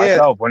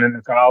myself went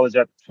into college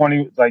at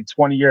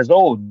 20 years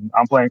old.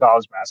 I'm playing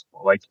college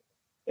basketball. Like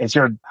it's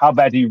how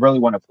bad do you really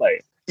want to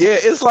play? Yeah,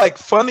 it's like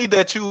funny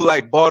that you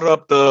like brought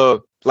up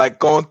the like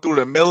going through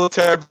the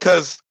military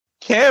because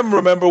Cam,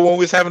 remember when we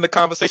was having the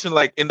conversation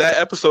like in that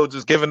episode,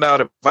 just giving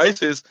out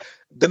advices,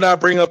 then I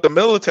bring up the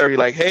military,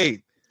 like,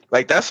 hey,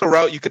 like that's a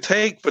route you could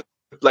take for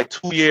like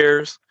 2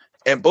 years,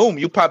 and boom,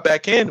 you pop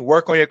back in,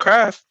 work on your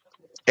craft,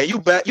 and you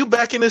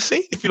back in the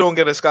scene if you don't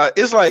get a Scott.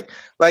 It's like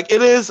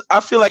it is. I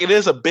feel like it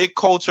is a big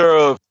culture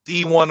of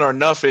D1 or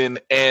nothing,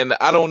 and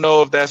I don't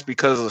know if that's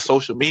because of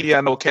social media.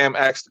 I know Cam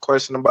asked the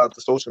question about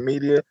the social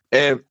media,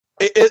 and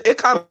it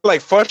kind of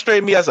like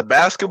frustrated me as a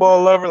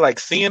basketball lover, like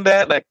seeing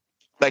that like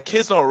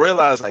kids don't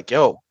realize like,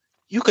 yo,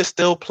 you could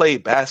still play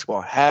basketball,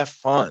 have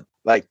fun.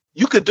 Like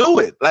you could do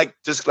it. Like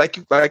just like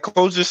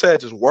Coach just said,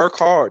 just work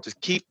hard,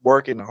 just keep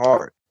working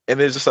hard. And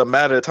it's just a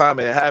matter of time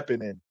it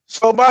happening.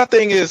 So my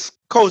thing is,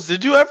 Coach,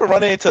 did you ever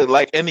run into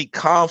like any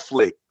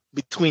conflict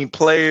between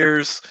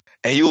players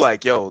and you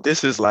like, yo,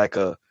 this is like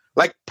a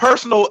like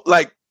personal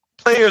like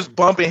players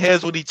bumping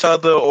heads with each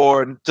other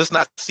or just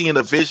not seeing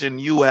the vision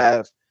you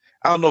have?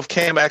 I don't know if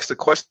Cam asked the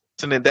question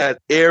in that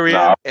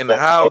area and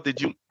how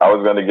did you I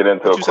was going to get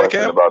into a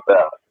question about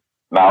that.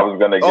 No, I was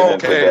going to get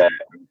into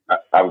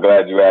that. I'm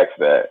glad you asked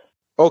that.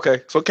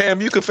 Okay, so Cam,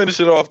 you can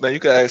finish it off now. You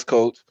can ask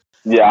Coach.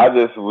 Yeah, I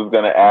just was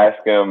going to ask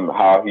him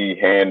how he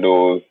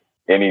handles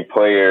any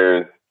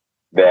players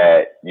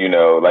that,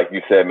 like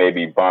you said,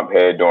 maybe bump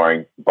heads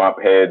during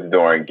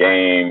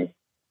games,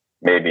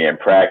 maybe in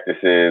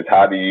practices.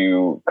 How do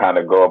you kind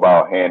of go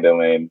about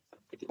handling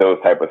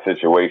those type of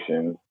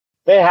situations?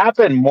 They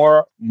happen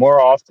more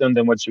often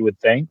than what you would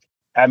think.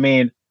 I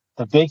mean,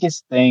 the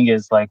biggest thing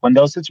is like when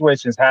those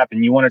situations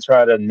happen, you want to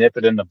try to nip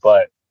it in the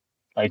butt,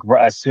 like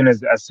as soon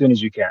as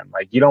you can.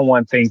 Like you don't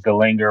want things to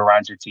linger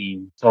around your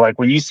team. So like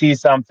when you see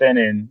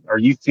something or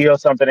you feel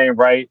something ain't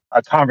right,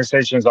 a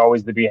conversation is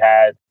always to be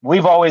had.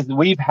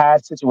 We've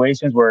had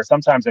situations where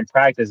sometimes in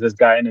practice it's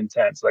gotten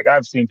intense. Like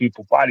I've seen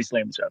people body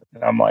slam each other,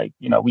 and I'm like,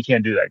 we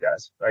can't do that,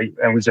 guys. Right?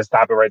 And we just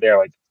stop it right there.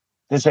 Like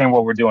this ain't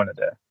what we're doing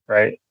today,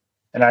 right?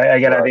 And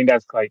I think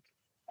that's like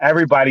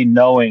everybody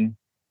knowing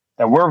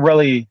that we're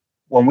really,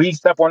 when we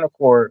step on the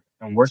court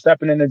and we're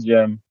stepping in the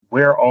gym,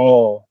 we're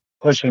all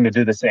pushing to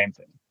do the same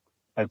thing.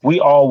 Like we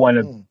all want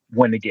to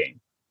win the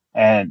game.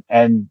 And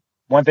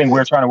one thing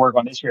we're trying to work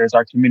on this year is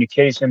our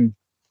communication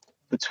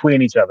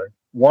between each other.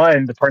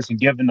 One, the person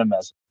giving the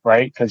message,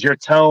 right? Because your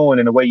tone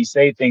and the way you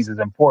say things is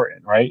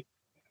important, right?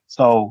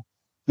 So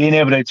being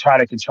able to try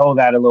to control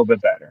that a little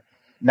bit better.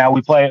 Now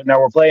we're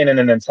playing in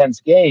an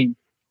intense game.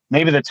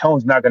 Maybe the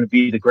tone's not going to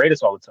be the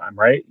greatest all the time,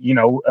 right? You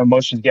know,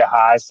 emotions get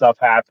high, stuff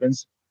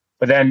happens.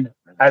 But then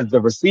as the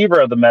receiver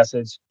of the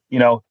message, you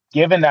know,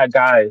 giving that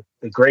guy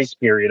the grace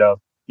period of,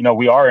 you know,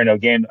 we are in a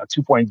game, a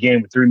 2-point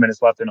game with 3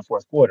 minutes left in the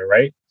fourth quarter,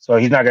 right? So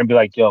he's not going to be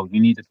like, yo,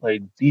 you need to play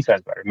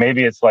defense better.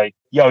 Maybe it's like,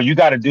 yo, you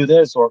got to do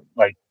this, or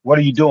like, what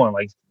are you doing?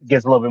 Like, it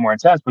gets a little bit more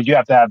intense, but you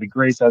have to have the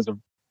grace as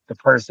the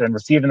person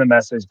receiving the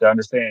message to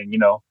understand, you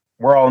know,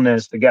 we're all in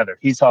this together.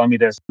 He's telling me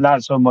this,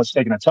 not so much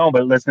taking a tone,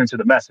 but listening to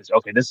the message.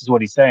 Okay, this is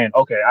what he's saying.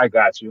 Okay, I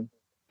got you.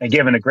 And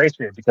giving a grace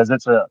period because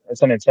it's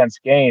an intense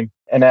game.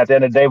 And at the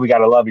end of the day, we got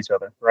to love each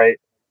other, right?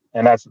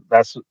 And that's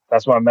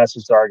my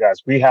message to our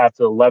guys. We have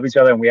to love each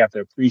other and we have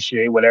to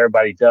appreciate what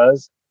everybody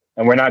does.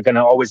 And we're not going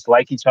to always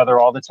like each other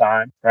all the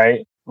time,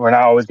 right? We're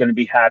not always going to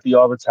be happy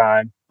all the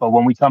time. But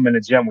when we come in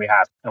the gym, we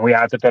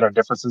have to put our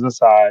differences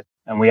aside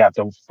and we have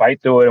to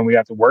fight through it and we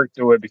have to work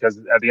through it because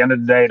at the end of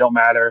the day, it don't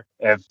matter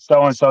if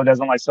so-and-so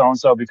doesn't like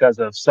so-and-so because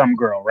of some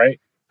girl, right?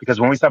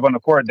 Because when we step on the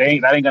court, that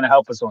ain't going to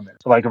help us on there.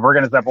 So like if we're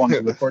going to step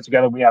onto the court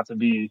together, we have to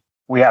be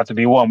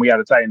one. We have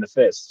to tighten the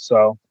fist.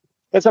 So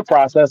it's a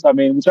process. I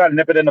mean, we try to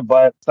nip it in the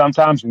butt.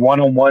 Sometimes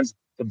one-on-one's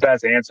the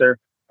best answer.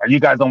 Or you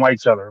guys don't like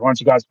each other. Why don't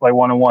you guys play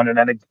one-on-one? And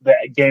then the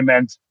game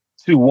ends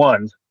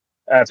 2-1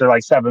 after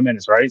like 7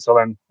 minutes, right? So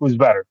then who's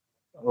better?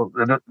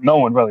 No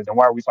one really. Then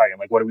why are we fighting?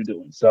 Like, what are we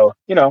doing? So,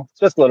 you know,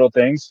 just little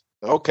things.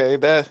 Okay,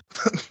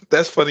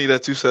 that's funny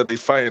that you said they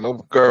fighting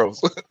over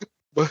girls.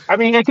 I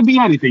mean, it could be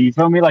anything. You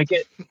feel me? Like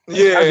it.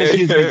 Yeah. I just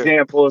use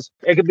examples.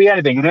 It could be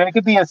anything. And then it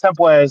could be as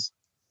simple as,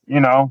 you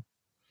know,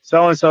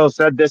 so and so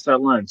said this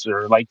at lunch,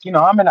 or like, you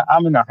know, I'm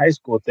in a high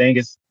school thing.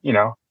 It's, you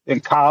know,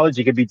 in college,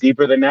 it could be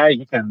deeper than that.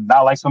 You can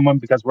not like someone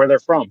because where they're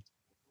from.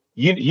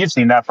 You've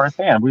seen that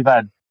firsthand. We've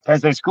had Penn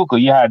State Schuylkill.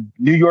 You had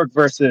New York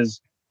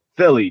versus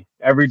Philly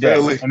every day,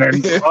 and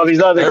then all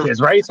these other kids,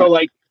 right? So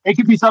like, it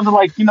could be something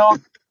like, you know,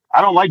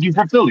 I don't like you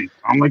from Philly.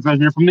 I don't like that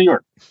you're from New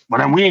York. But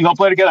then we ain't gonna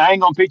play together. I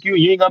ain't gonna pick you.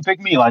 You ain't gonna pick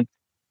me. Like,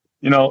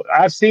 you know,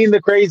 I've seen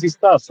the crazy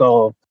stuff.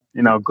 So,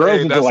 you know,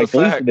 girls are like the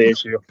least of the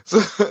issue.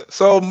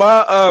 So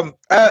my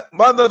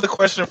other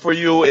question for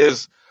you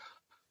is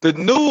the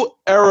new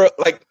era.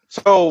 Like,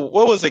 so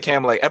what was it,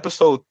 Cam? Like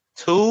episode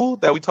 2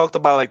 that we talked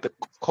about, like the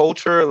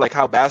culture, like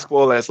how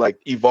basketball has like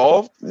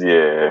evolved.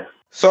 Yeah.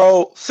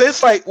 So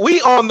since like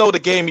we all know the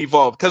game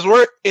evolved because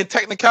we're in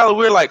technicality,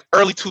 we're like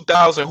early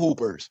 2000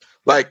 hoopers.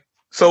 Like,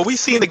 so we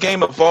seen the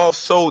game evolve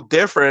so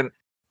different.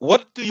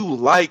 What do you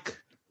like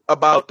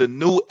about the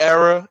new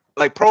era?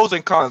 Like pros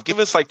and cons. Give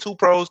us like 2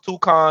 pros, 2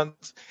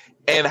 cons,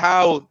 and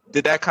how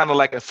did that kind of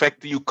like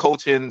affect you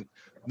coaching,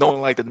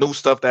 knowing like the new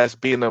stuff that's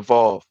being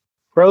evolved?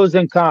 Pros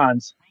and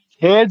cons.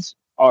 Kids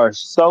are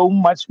so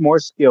much more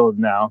skilled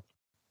now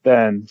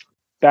than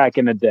back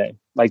in the day.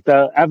 Like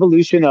the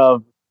evolution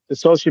of the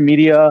social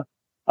media,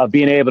 of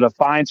being able to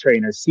find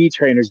trainers, see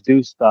trainers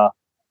do stuff,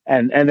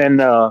 and then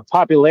the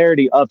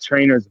popularity of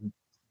trainers,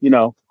 you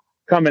know,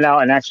 coming out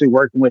and actually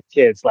working with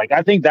kids. Like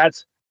I think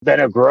that's been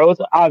a growth.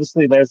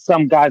 Obviously, there's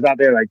some guys out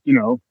there like, you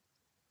know,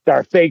 that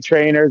are fake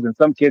trainers and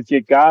some kids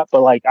get got,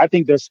 but like I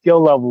think their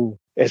skill level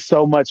is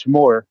so much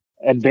more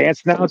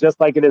advanced now, just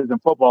like it is in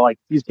football. Like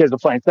these kids are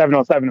playing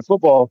 7-on-7 in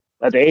football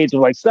at the age of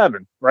like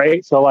 7,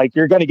 right? So like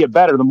you're going to get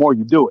better the more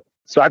you do it.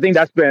 So I think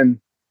that's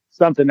been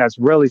something that's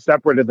really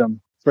separated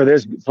them for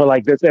this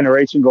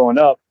generation going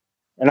up.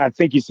 And I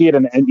think you see it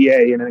in the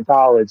NBA and in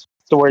college.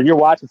 So where you're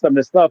watching some of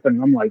this stuff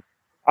and I'm like,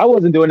 I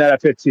wasn't doing that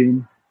at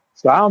 15.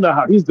 So I don't know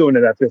how he's doing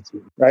it at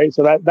 15, right?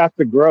 So that's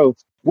the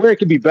growth. Where it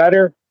could be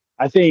better,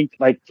 I think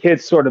like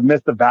kids sort of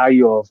miss the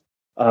value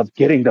of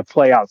getting to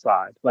play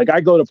outside. Like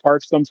I go to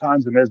parks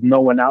sometimes and there's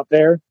no one out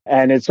there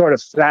and it's sort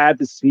of sad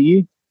to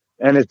see.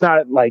 And it's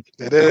not like,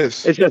 it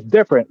is. It's just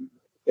different.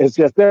 It's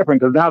just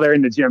different because now they're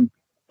in the gym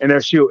and they're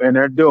shooting and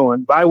they're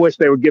doing. But I wish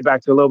they would get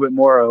back to a little bit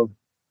more of,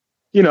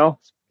 you know,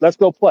 let's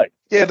go play.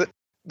 Yeah,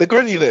 the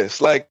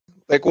grittiness, like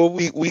what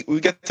we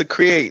get to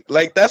create.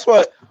 Like that's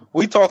what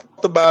we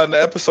talked about in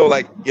the episode.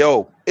 Like,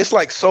 yo, it's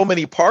like so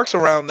many parks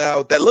around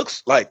now that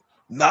looks like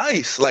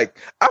nice. Like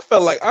I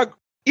felt like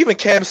even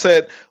Cam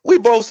said we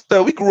both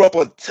we grew up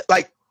on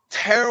like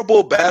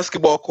terrible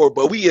basketball court,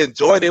 but we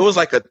enjoyed it. It was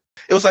like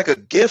a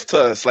gift to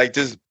us. Like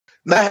just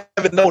not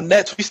having no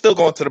nets, we still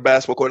going to the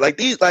basketball court. Like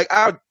these, like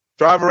I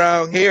drive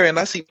around here and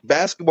I see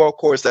basketball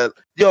courts that,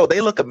 yo, they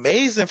look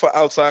amazing for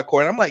outside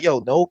court. And I'm like, yo,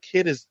 no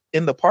kid is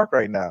in the park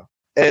right now.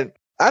 And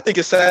I think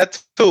it's sad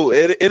too.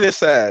 It is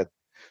sad.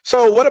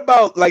 So what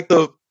about like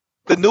the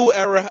new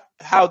era,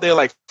 how they're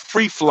like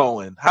free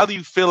flowing? How do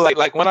you feel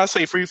like when I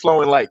say free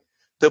flowing, like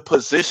the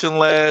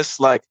positionless,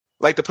 like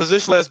the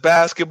positionless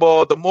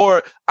basketball, the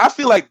more I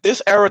feel like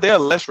this era, they're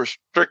less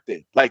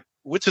restricted, like,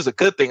 which is a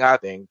good thing, I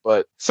think.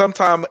 But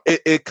sometimes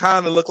it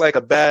kind of looked like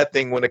a bad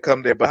thing when it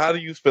comes there. But how do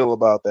you feel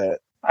about that?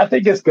 I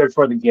think it's good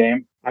for the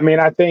game. I mean,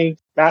 I think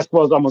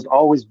basketball has almost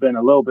always been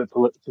a little bit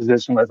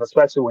positionless,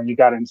 especially when you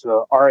got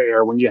into our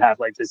era when you had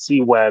like the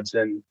C Webs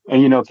and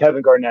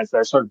Kevin Garnett's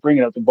that started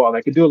bringing up the ball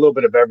that could do a little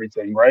bit of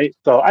everything, right?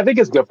 So I think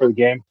it's good for the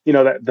game.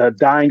 That the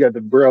dying of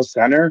the real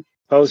center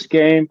post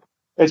game,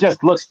 it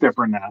just looks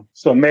different now.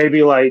 So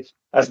maybe like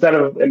instead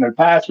of in the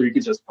past where you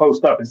could just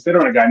post up and sit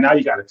on a guy, now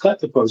you got to cut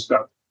to post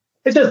up.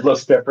 It just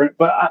looks different,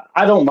 but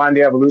I don't mind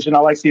the evolution. I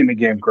like seeing the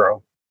game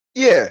grow.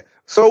 Yeah.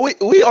 So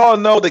we all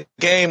know the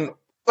game,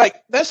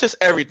 like, that's just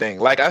everything.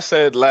 Like I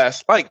said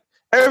last, like,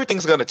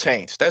 everything's going to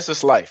change. That's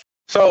just life.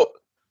 So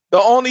the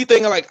only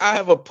thing, like, I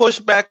have a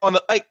pushback on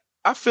like,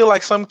 I feel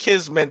like some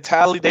kids'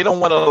 mentality, they don't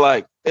want to,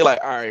 like, they're like,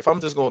 all right, if I'm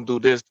just going to do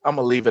this, I'm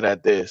going to leave it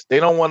at this. They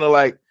don't want to,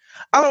 like,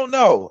 I don't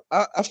know.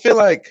 I feel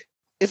like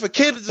if a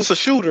kid is just a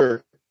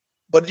shooter,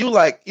 but you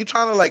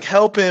trying to, like,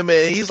 help him,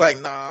 and he's like,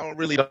 nah, I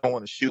really don't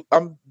want to shoot.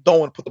 Don't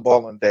want to put the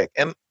ball on deck.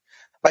 And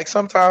like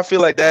sometimes I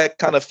feel like that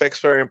kind of affects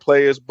certain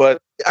players,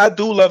 but I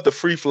do love the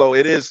free flow.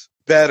 It is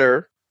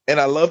better, and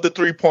I love the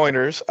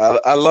 3-pointers.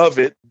 I love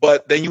it,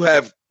 but then you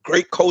have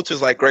great coaches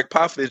like Greg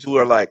Popovich who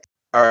are like,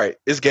 all right,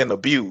 it's getting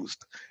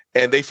abused,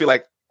 and they feel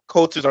like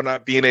coaches are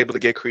not being able to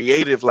get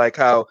creative like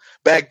how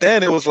back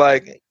then it was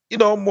like,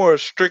 more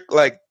strict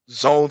like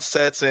zone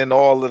sets and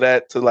all of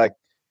that to like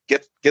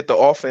get the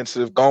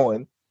offensive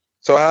going.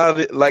 So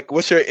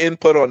what's your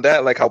input on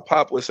that? Like how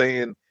Pop was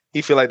saying,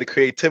 he feel like the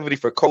creativity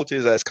for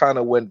coaches has kind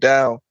of went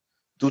down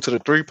due to the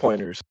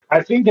 3-pointers.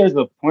 I think there's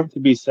a point to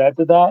be said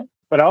to that,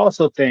 but I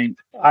also think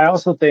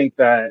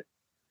that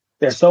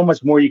there's so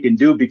much more you can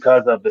do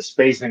because of the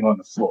spacing on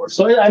the floor.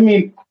 So I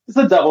mean, it's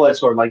a double-edged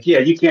sword. Like, yeah,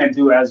 you can't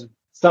do as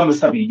some of the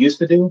stuff you used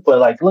to do, but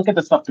like, look at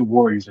the stuff the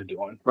Warriors are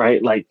doing,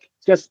 right? Like,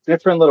 just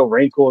different little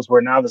wrinkles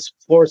where now the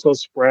floor is so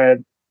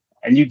spread,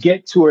 and you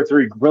get 2 or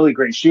 3 really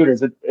great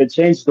shooters. It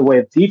changes the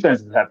way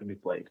defenses have to be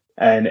played,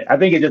 and I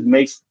think it just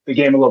makes the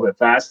game a little bit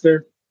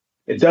faster.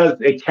 It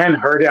does. It can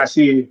hurt it. I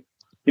see,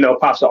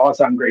 Pop's an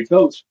all-time great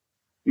coach.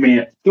 I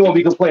mean, he won't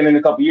be complaining in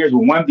a couple of years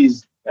when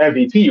Wemby's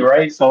MVP,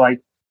 right? So,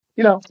 like,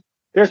 you know,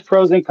 there's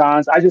pros and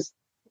cons. I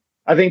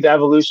think the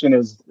evolution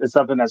is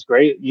something that's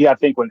great. You got to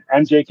think when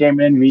MJ came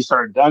in and he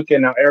started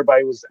dunking, now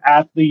everybody was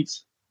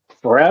athletes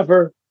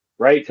forever,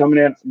 right? Coming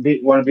in,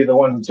 want to be the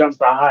one who jumps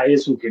the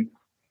highest, who can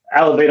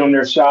elevate on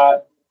their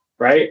shot,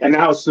 right? And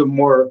now it's some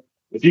more,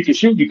 if you can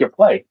shoot, you can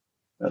play.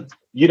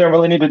 You didn't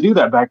really need to do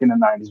that back in the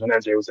 90s when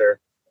MJ was there,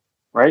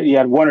 right? He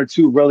had 1 or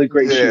 2 really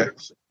great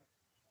shooters.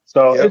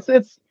 So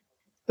Yep.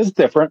 it's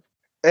different.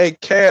 Hey,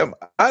 Cam,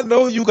 I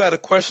know you got a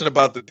question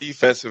about the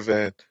defensive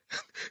end.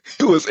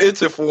 You was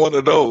itching for one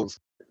of those.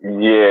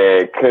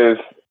 Yeah, because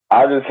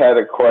I just had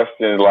a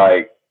question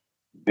like,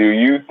 do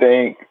you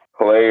think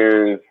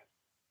players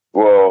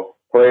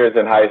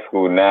in high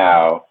school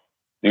now,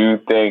 do you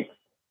think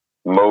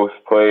most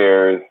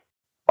players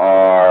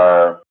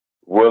are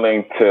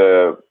willing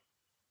to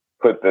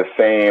put the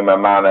same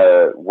amount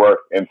of work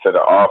into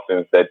the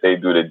offense that they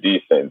do the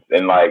defense?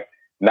 And like,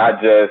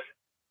 not just,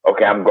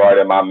 okay, I'm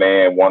guarding my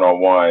man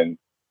one-on-one,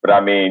 but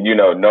I mean,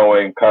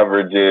 knowing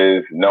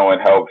coverages, knowing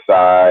help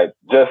side,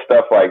 just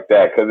stuff like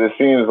that. Because it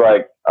seems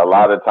like a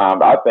lot of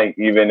times, I think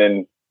even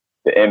in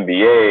the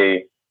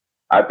NBA,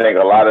 I think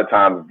a lot of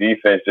times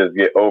defense just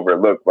get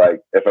overlooked.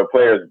 Like if a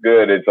player's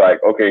good, it's like,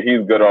 okay,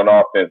 he's good on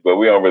offense, but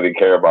we don't really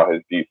care about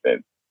his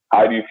defense.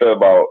 How do you feel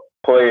about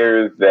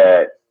players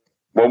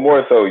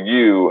more so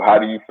you, how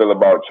do you feel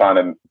about trying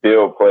to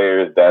build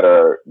players that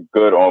are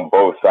good on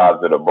both sides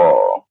of the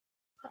ball?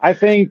 I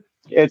think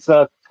it's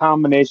a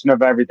combination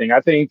of everything.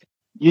 I think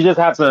you just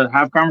have to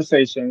have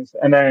conversations.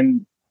 And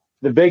then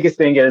the biggest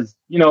thing is,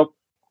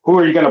 who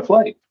are you going to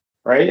play,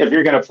 right? If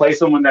you're going to play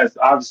someone that's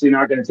obviously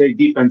not going to take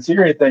defense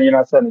serious, then you're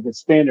not setting a good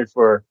standard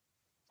for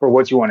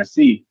what you want to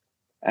see.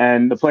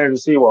 And the players will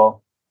see,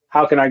 well,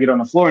 how can I get on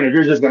the floor? And if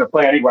you're just going to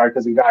play anybody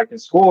because the guy can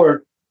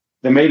score,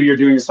 then maybe you're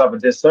doing yourself a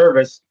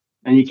disservice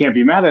and you can't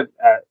be mad at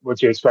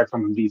what you expect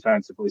from them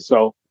defensively.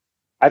 So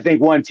I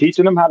think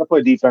teaching them how to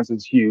play defense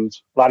is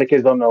huge. A lot of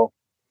kids don't know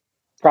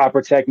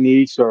proper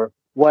techniques or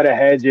what a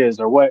hedge is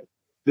or what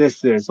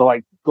this is. So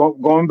like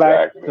going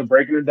back to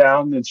breaking it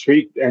down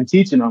and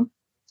teaching them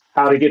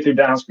how to get through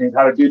down screens,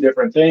 how to do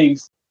different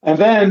things, and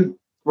then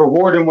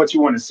rewarding what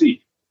you want to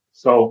see.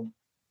 So,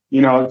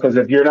 because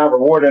if you're not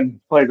rewarding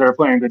players that are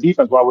playing good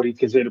defense, why would he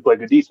consider to play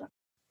good defense?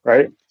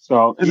 Right?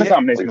 So it's a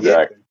combination of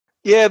everything.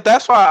 Yeah,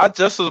 that's why I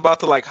just was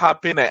about to like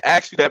hop in and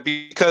ask you that,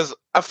 because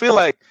I feel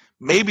like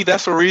maybe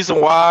that's the reason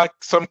why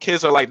some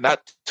kids are like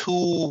not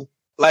too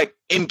like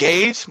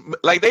engaged.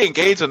 Like they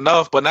engage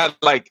enough, but not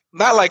like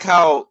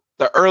how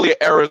the earlier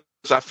eras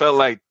I felt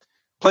like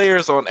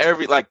players on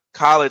every like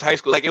college, high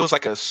school, like it was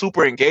like a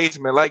super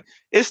engagement. Like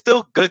it's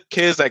still good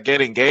kids that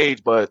get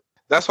engaged, but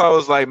that's why I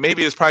was like,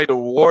 maybe it's probably the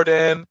reward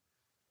end.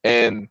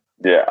 And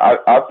yeah,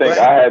 I think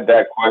I had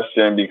that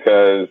question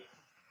because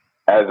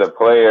as a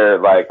player,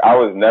 like I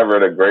was never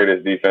the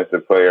greatest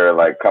defensive player,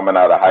 like coming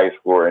out of high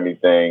school or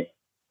anything.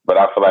 But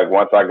I feel like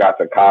once I got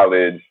to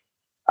college,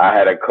 I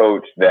had a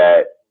coach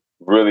that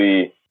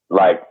really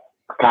like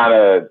kind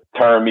of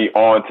turned me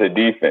on to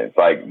defense,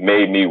 like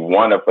made me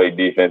want to play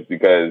defense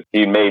because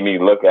he made me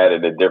look at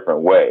it a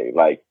different way.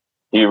 Like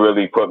he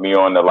really put me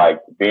on to like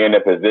be in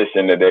a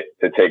position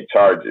to take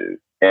charges.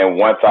 And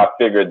once I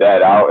figured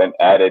that out and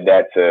added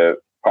that to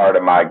part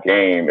of my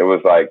game, it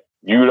was like,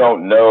 you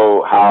don't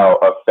know how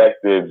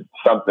effective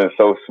something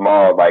so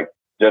small, like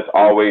just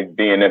always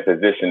being in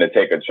position to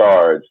take a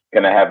charge,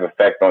 can have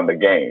effect on the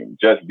game,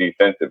 just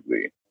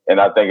defensively. And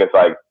I think it's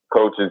like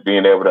coaches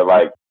being able to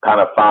like kind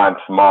of find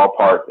small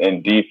parts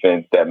in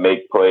defense that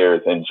make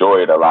players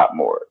enjoy it a lot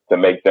more, to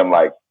make them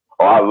like,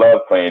 oh, I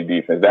love playing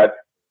defense. That's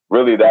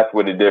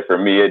what it did for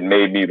me. It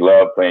made me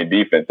love playing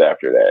defense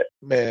after that.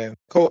 Man,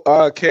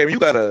 Cam, you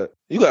got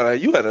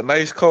a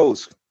nice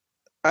coach.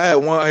 I had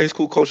one high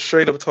school coach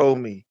straight up told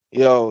me,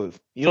 yo, if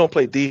you don't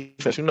play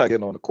defense, you're not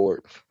getting on the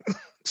court.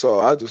 So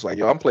I just like,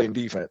 yo, I'm playing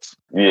defense.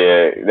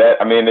 Yeah,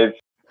 it's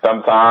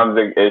sometimes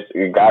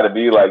it got to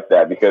be like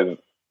that because,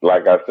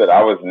 like I said,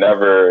 I was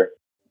never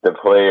the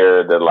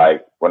player that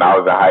like when I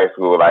was in high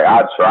school, like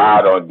I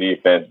tried on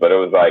defense, but it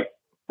was like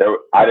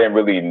I didn't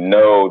really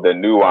know the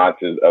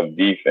nuances of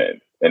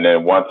defense. And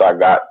then once I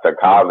got to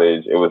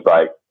college, it was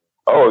like,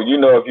 oh,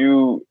 if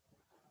you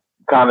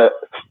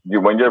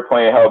when you're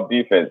playing help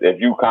defense,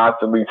 if you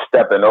constantly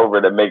stepping over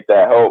to make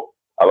that help,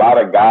 a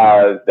lot of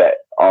guys that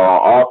are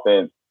on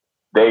offense,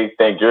 they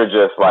think you're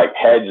just like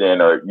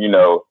hedging or,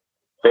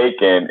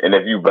 faking.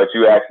 And but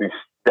you actually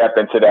step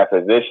into that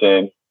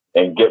position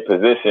and get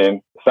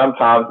position,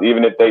 sometimes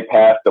even if they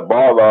pass the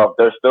ball off,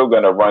 they're still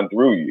going to run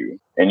through you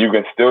and you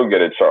can still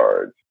get a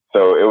charge.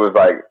 So it was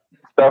like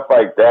stuff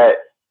like that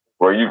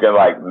where you can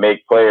like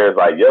make players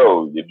like,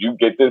 yo, if you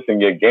get this in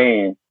your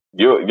game,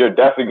 you're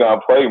definitely going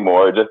to play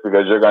more just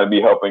because you're going to be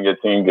helping your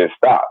team get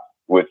stopped,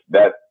 which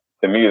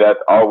to me, that's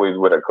always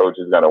what a coach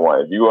is going to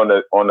want. If you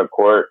on the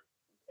court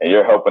and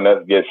you're helping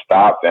us get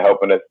stops and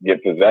helping us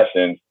get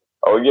possessions,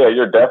 oh yeah,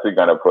 you're definitely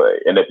going to play.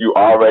 And if you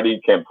already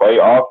can play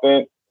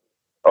offense,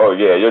 oh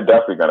yeah, you're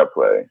definitely going to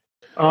play.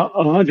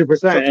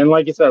 100%. And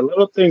like you said,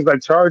 little things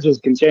like charges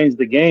can change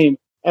the game.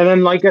 And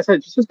then, like I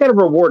said, just got to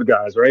reward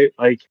guys, right?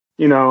 Like,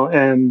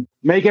 and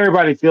make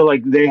everybody feel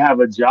like they have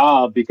a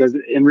job, because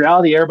in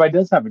reality, everybody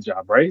does have a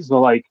job, right?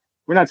 So like,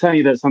 we're not telling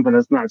you that something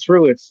that's not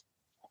true. It's,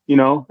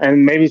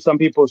 and maybe some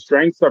people's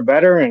strengths are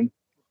better, and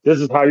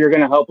this is how you're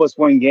going to help us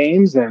win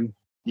games. And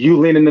you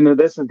leaning into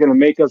this is going to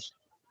make us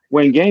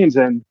win games.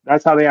 And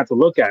that's how they have to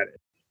look at it.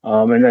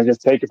 And then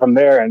just take it from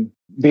there and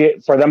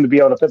for them to be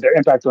able to put their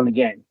impact on the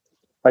game.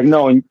 Like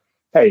knowing,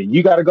 hey,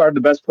 you got to guard the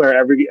best player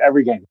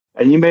every game.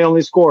 And you may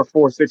only score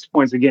 4-6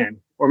 points a game,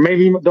 or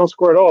maybe you don't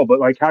score at all. But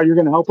like how you're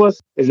going to help us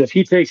is if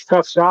he takes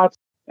tough shots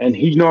and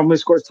he normally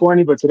scores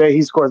 20, but today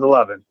he scores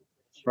 11,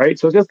 right?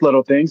 So just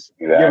little things,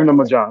 giving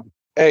them a job.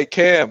 Hey,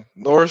 Cam,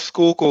 North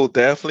Schuylkill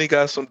definitely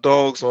got some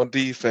dogs on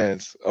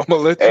defense. I'm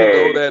going to let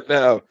you know that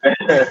now.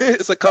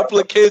 It's a couple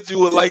of kids you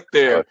would like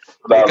there.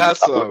 They got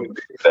some.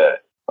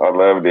 I'd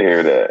love to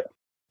hear that.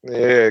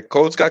 Yeah,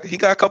 Coach got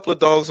a couple of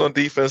dogs on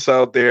defense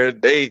out there.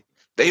 They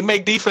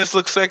make defense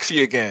look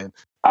sexy again.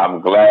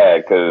 I'm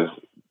glad because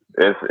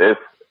it's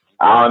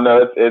I don't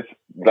know, it's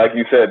like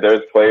you said,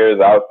 there's players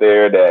out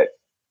there that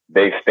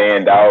they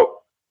stand out,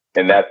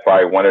 and that's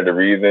probably one of the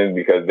reasons,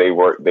 because they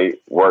work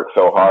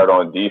so hard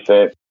on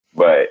defense.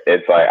 But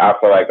it's like I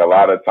feel like a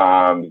lot of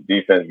times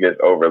defense gets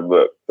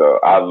overlooked. So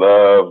I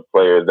love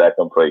players that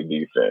can play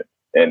defense.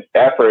 And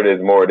effort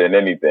is more than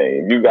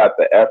anything. If you got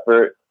the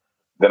effort,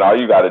 then all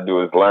you got to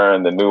do is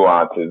learn the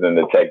nuances and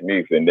the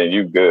techniques, and then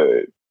you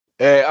good.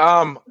 Hey,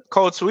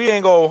 Coach, we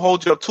ain't gonna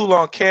hold you up too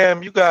long.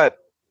 Cam, you got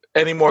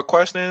any more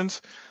questions?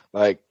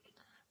 Like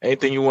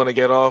anything you want to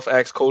get off?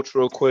 Ask Coach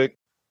real quick.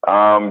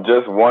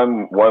 Just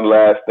one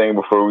last thing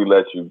before we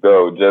let you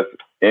go. Just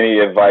any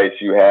advice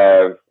you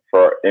have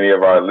for any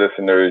of our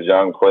listeners,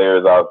 young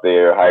players out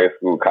there, high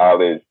school,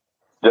 college.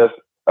 Just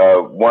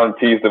one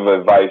piece of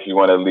advice you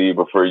want to leave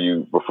before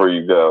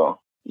you go.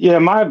 Yeah,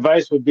 my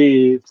advice would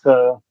be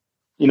to,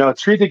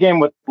 treat the game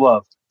with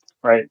love,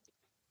 right?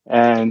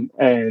 And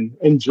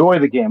enjoy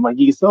the game. Like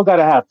you still got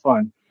to have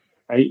fun,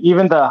 right?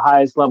 Even the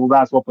highest level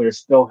basketball players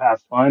still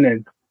have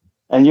fun,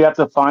 and you have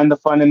to find the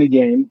fun in the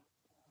game,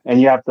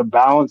 and you have to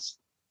balance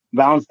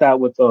that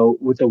with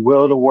the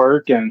will to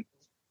work and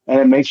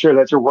make sure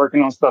that you're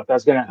working on stuff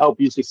that's going to help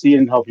you succeed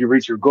and help you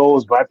reach your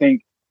goals. But I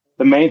think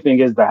the main thing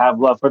is to have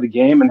love for the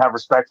game and have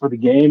respect for the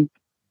game.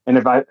 And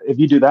if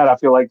you do that, I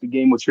feel like the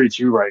game will treat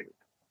you right.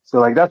 So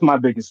like that's my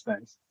biggest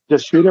thing.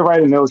 Just treat it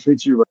right and it'll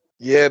treat you right.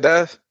 Yeah,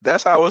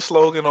 that's our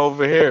slogan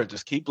over here.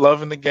 Just keep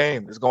loving the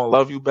game. It's gonna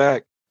love you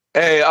back.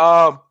 Hey,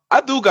 I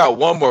do got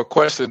one more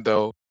question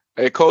though.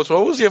 Hey, Coach,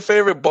 what was your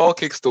favorite ball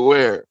kicks to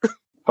wear?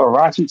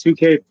 Karachi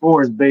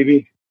 2K4s,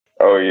 baby.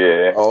 Oh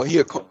yeah. Oh,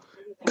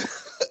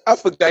 I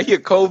forgot he a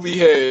Kobe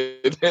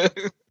head.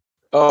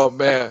 Oh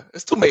man,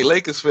 it's too many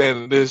Lakers fans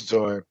in this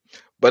joint.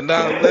 But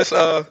now we're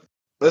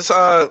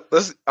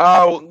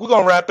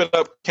gonna wrap it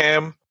up,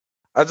 Cam.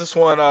 I just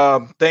want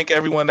to thank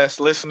everyone that's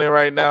listening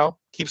right now.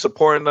 Keep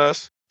supporting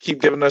us.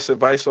 Keep giving us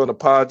advice on the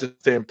pod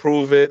just to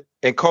improve it.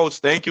 And Coach,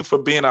 thank you for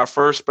being our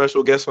first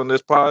special guest on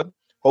this pod.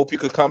 Hope you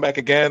could come back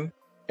again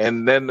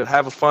and then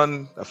have a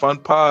fun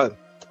pod.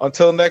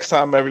 Until next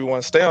time,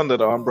 everyone, stay under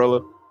the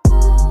umbrella.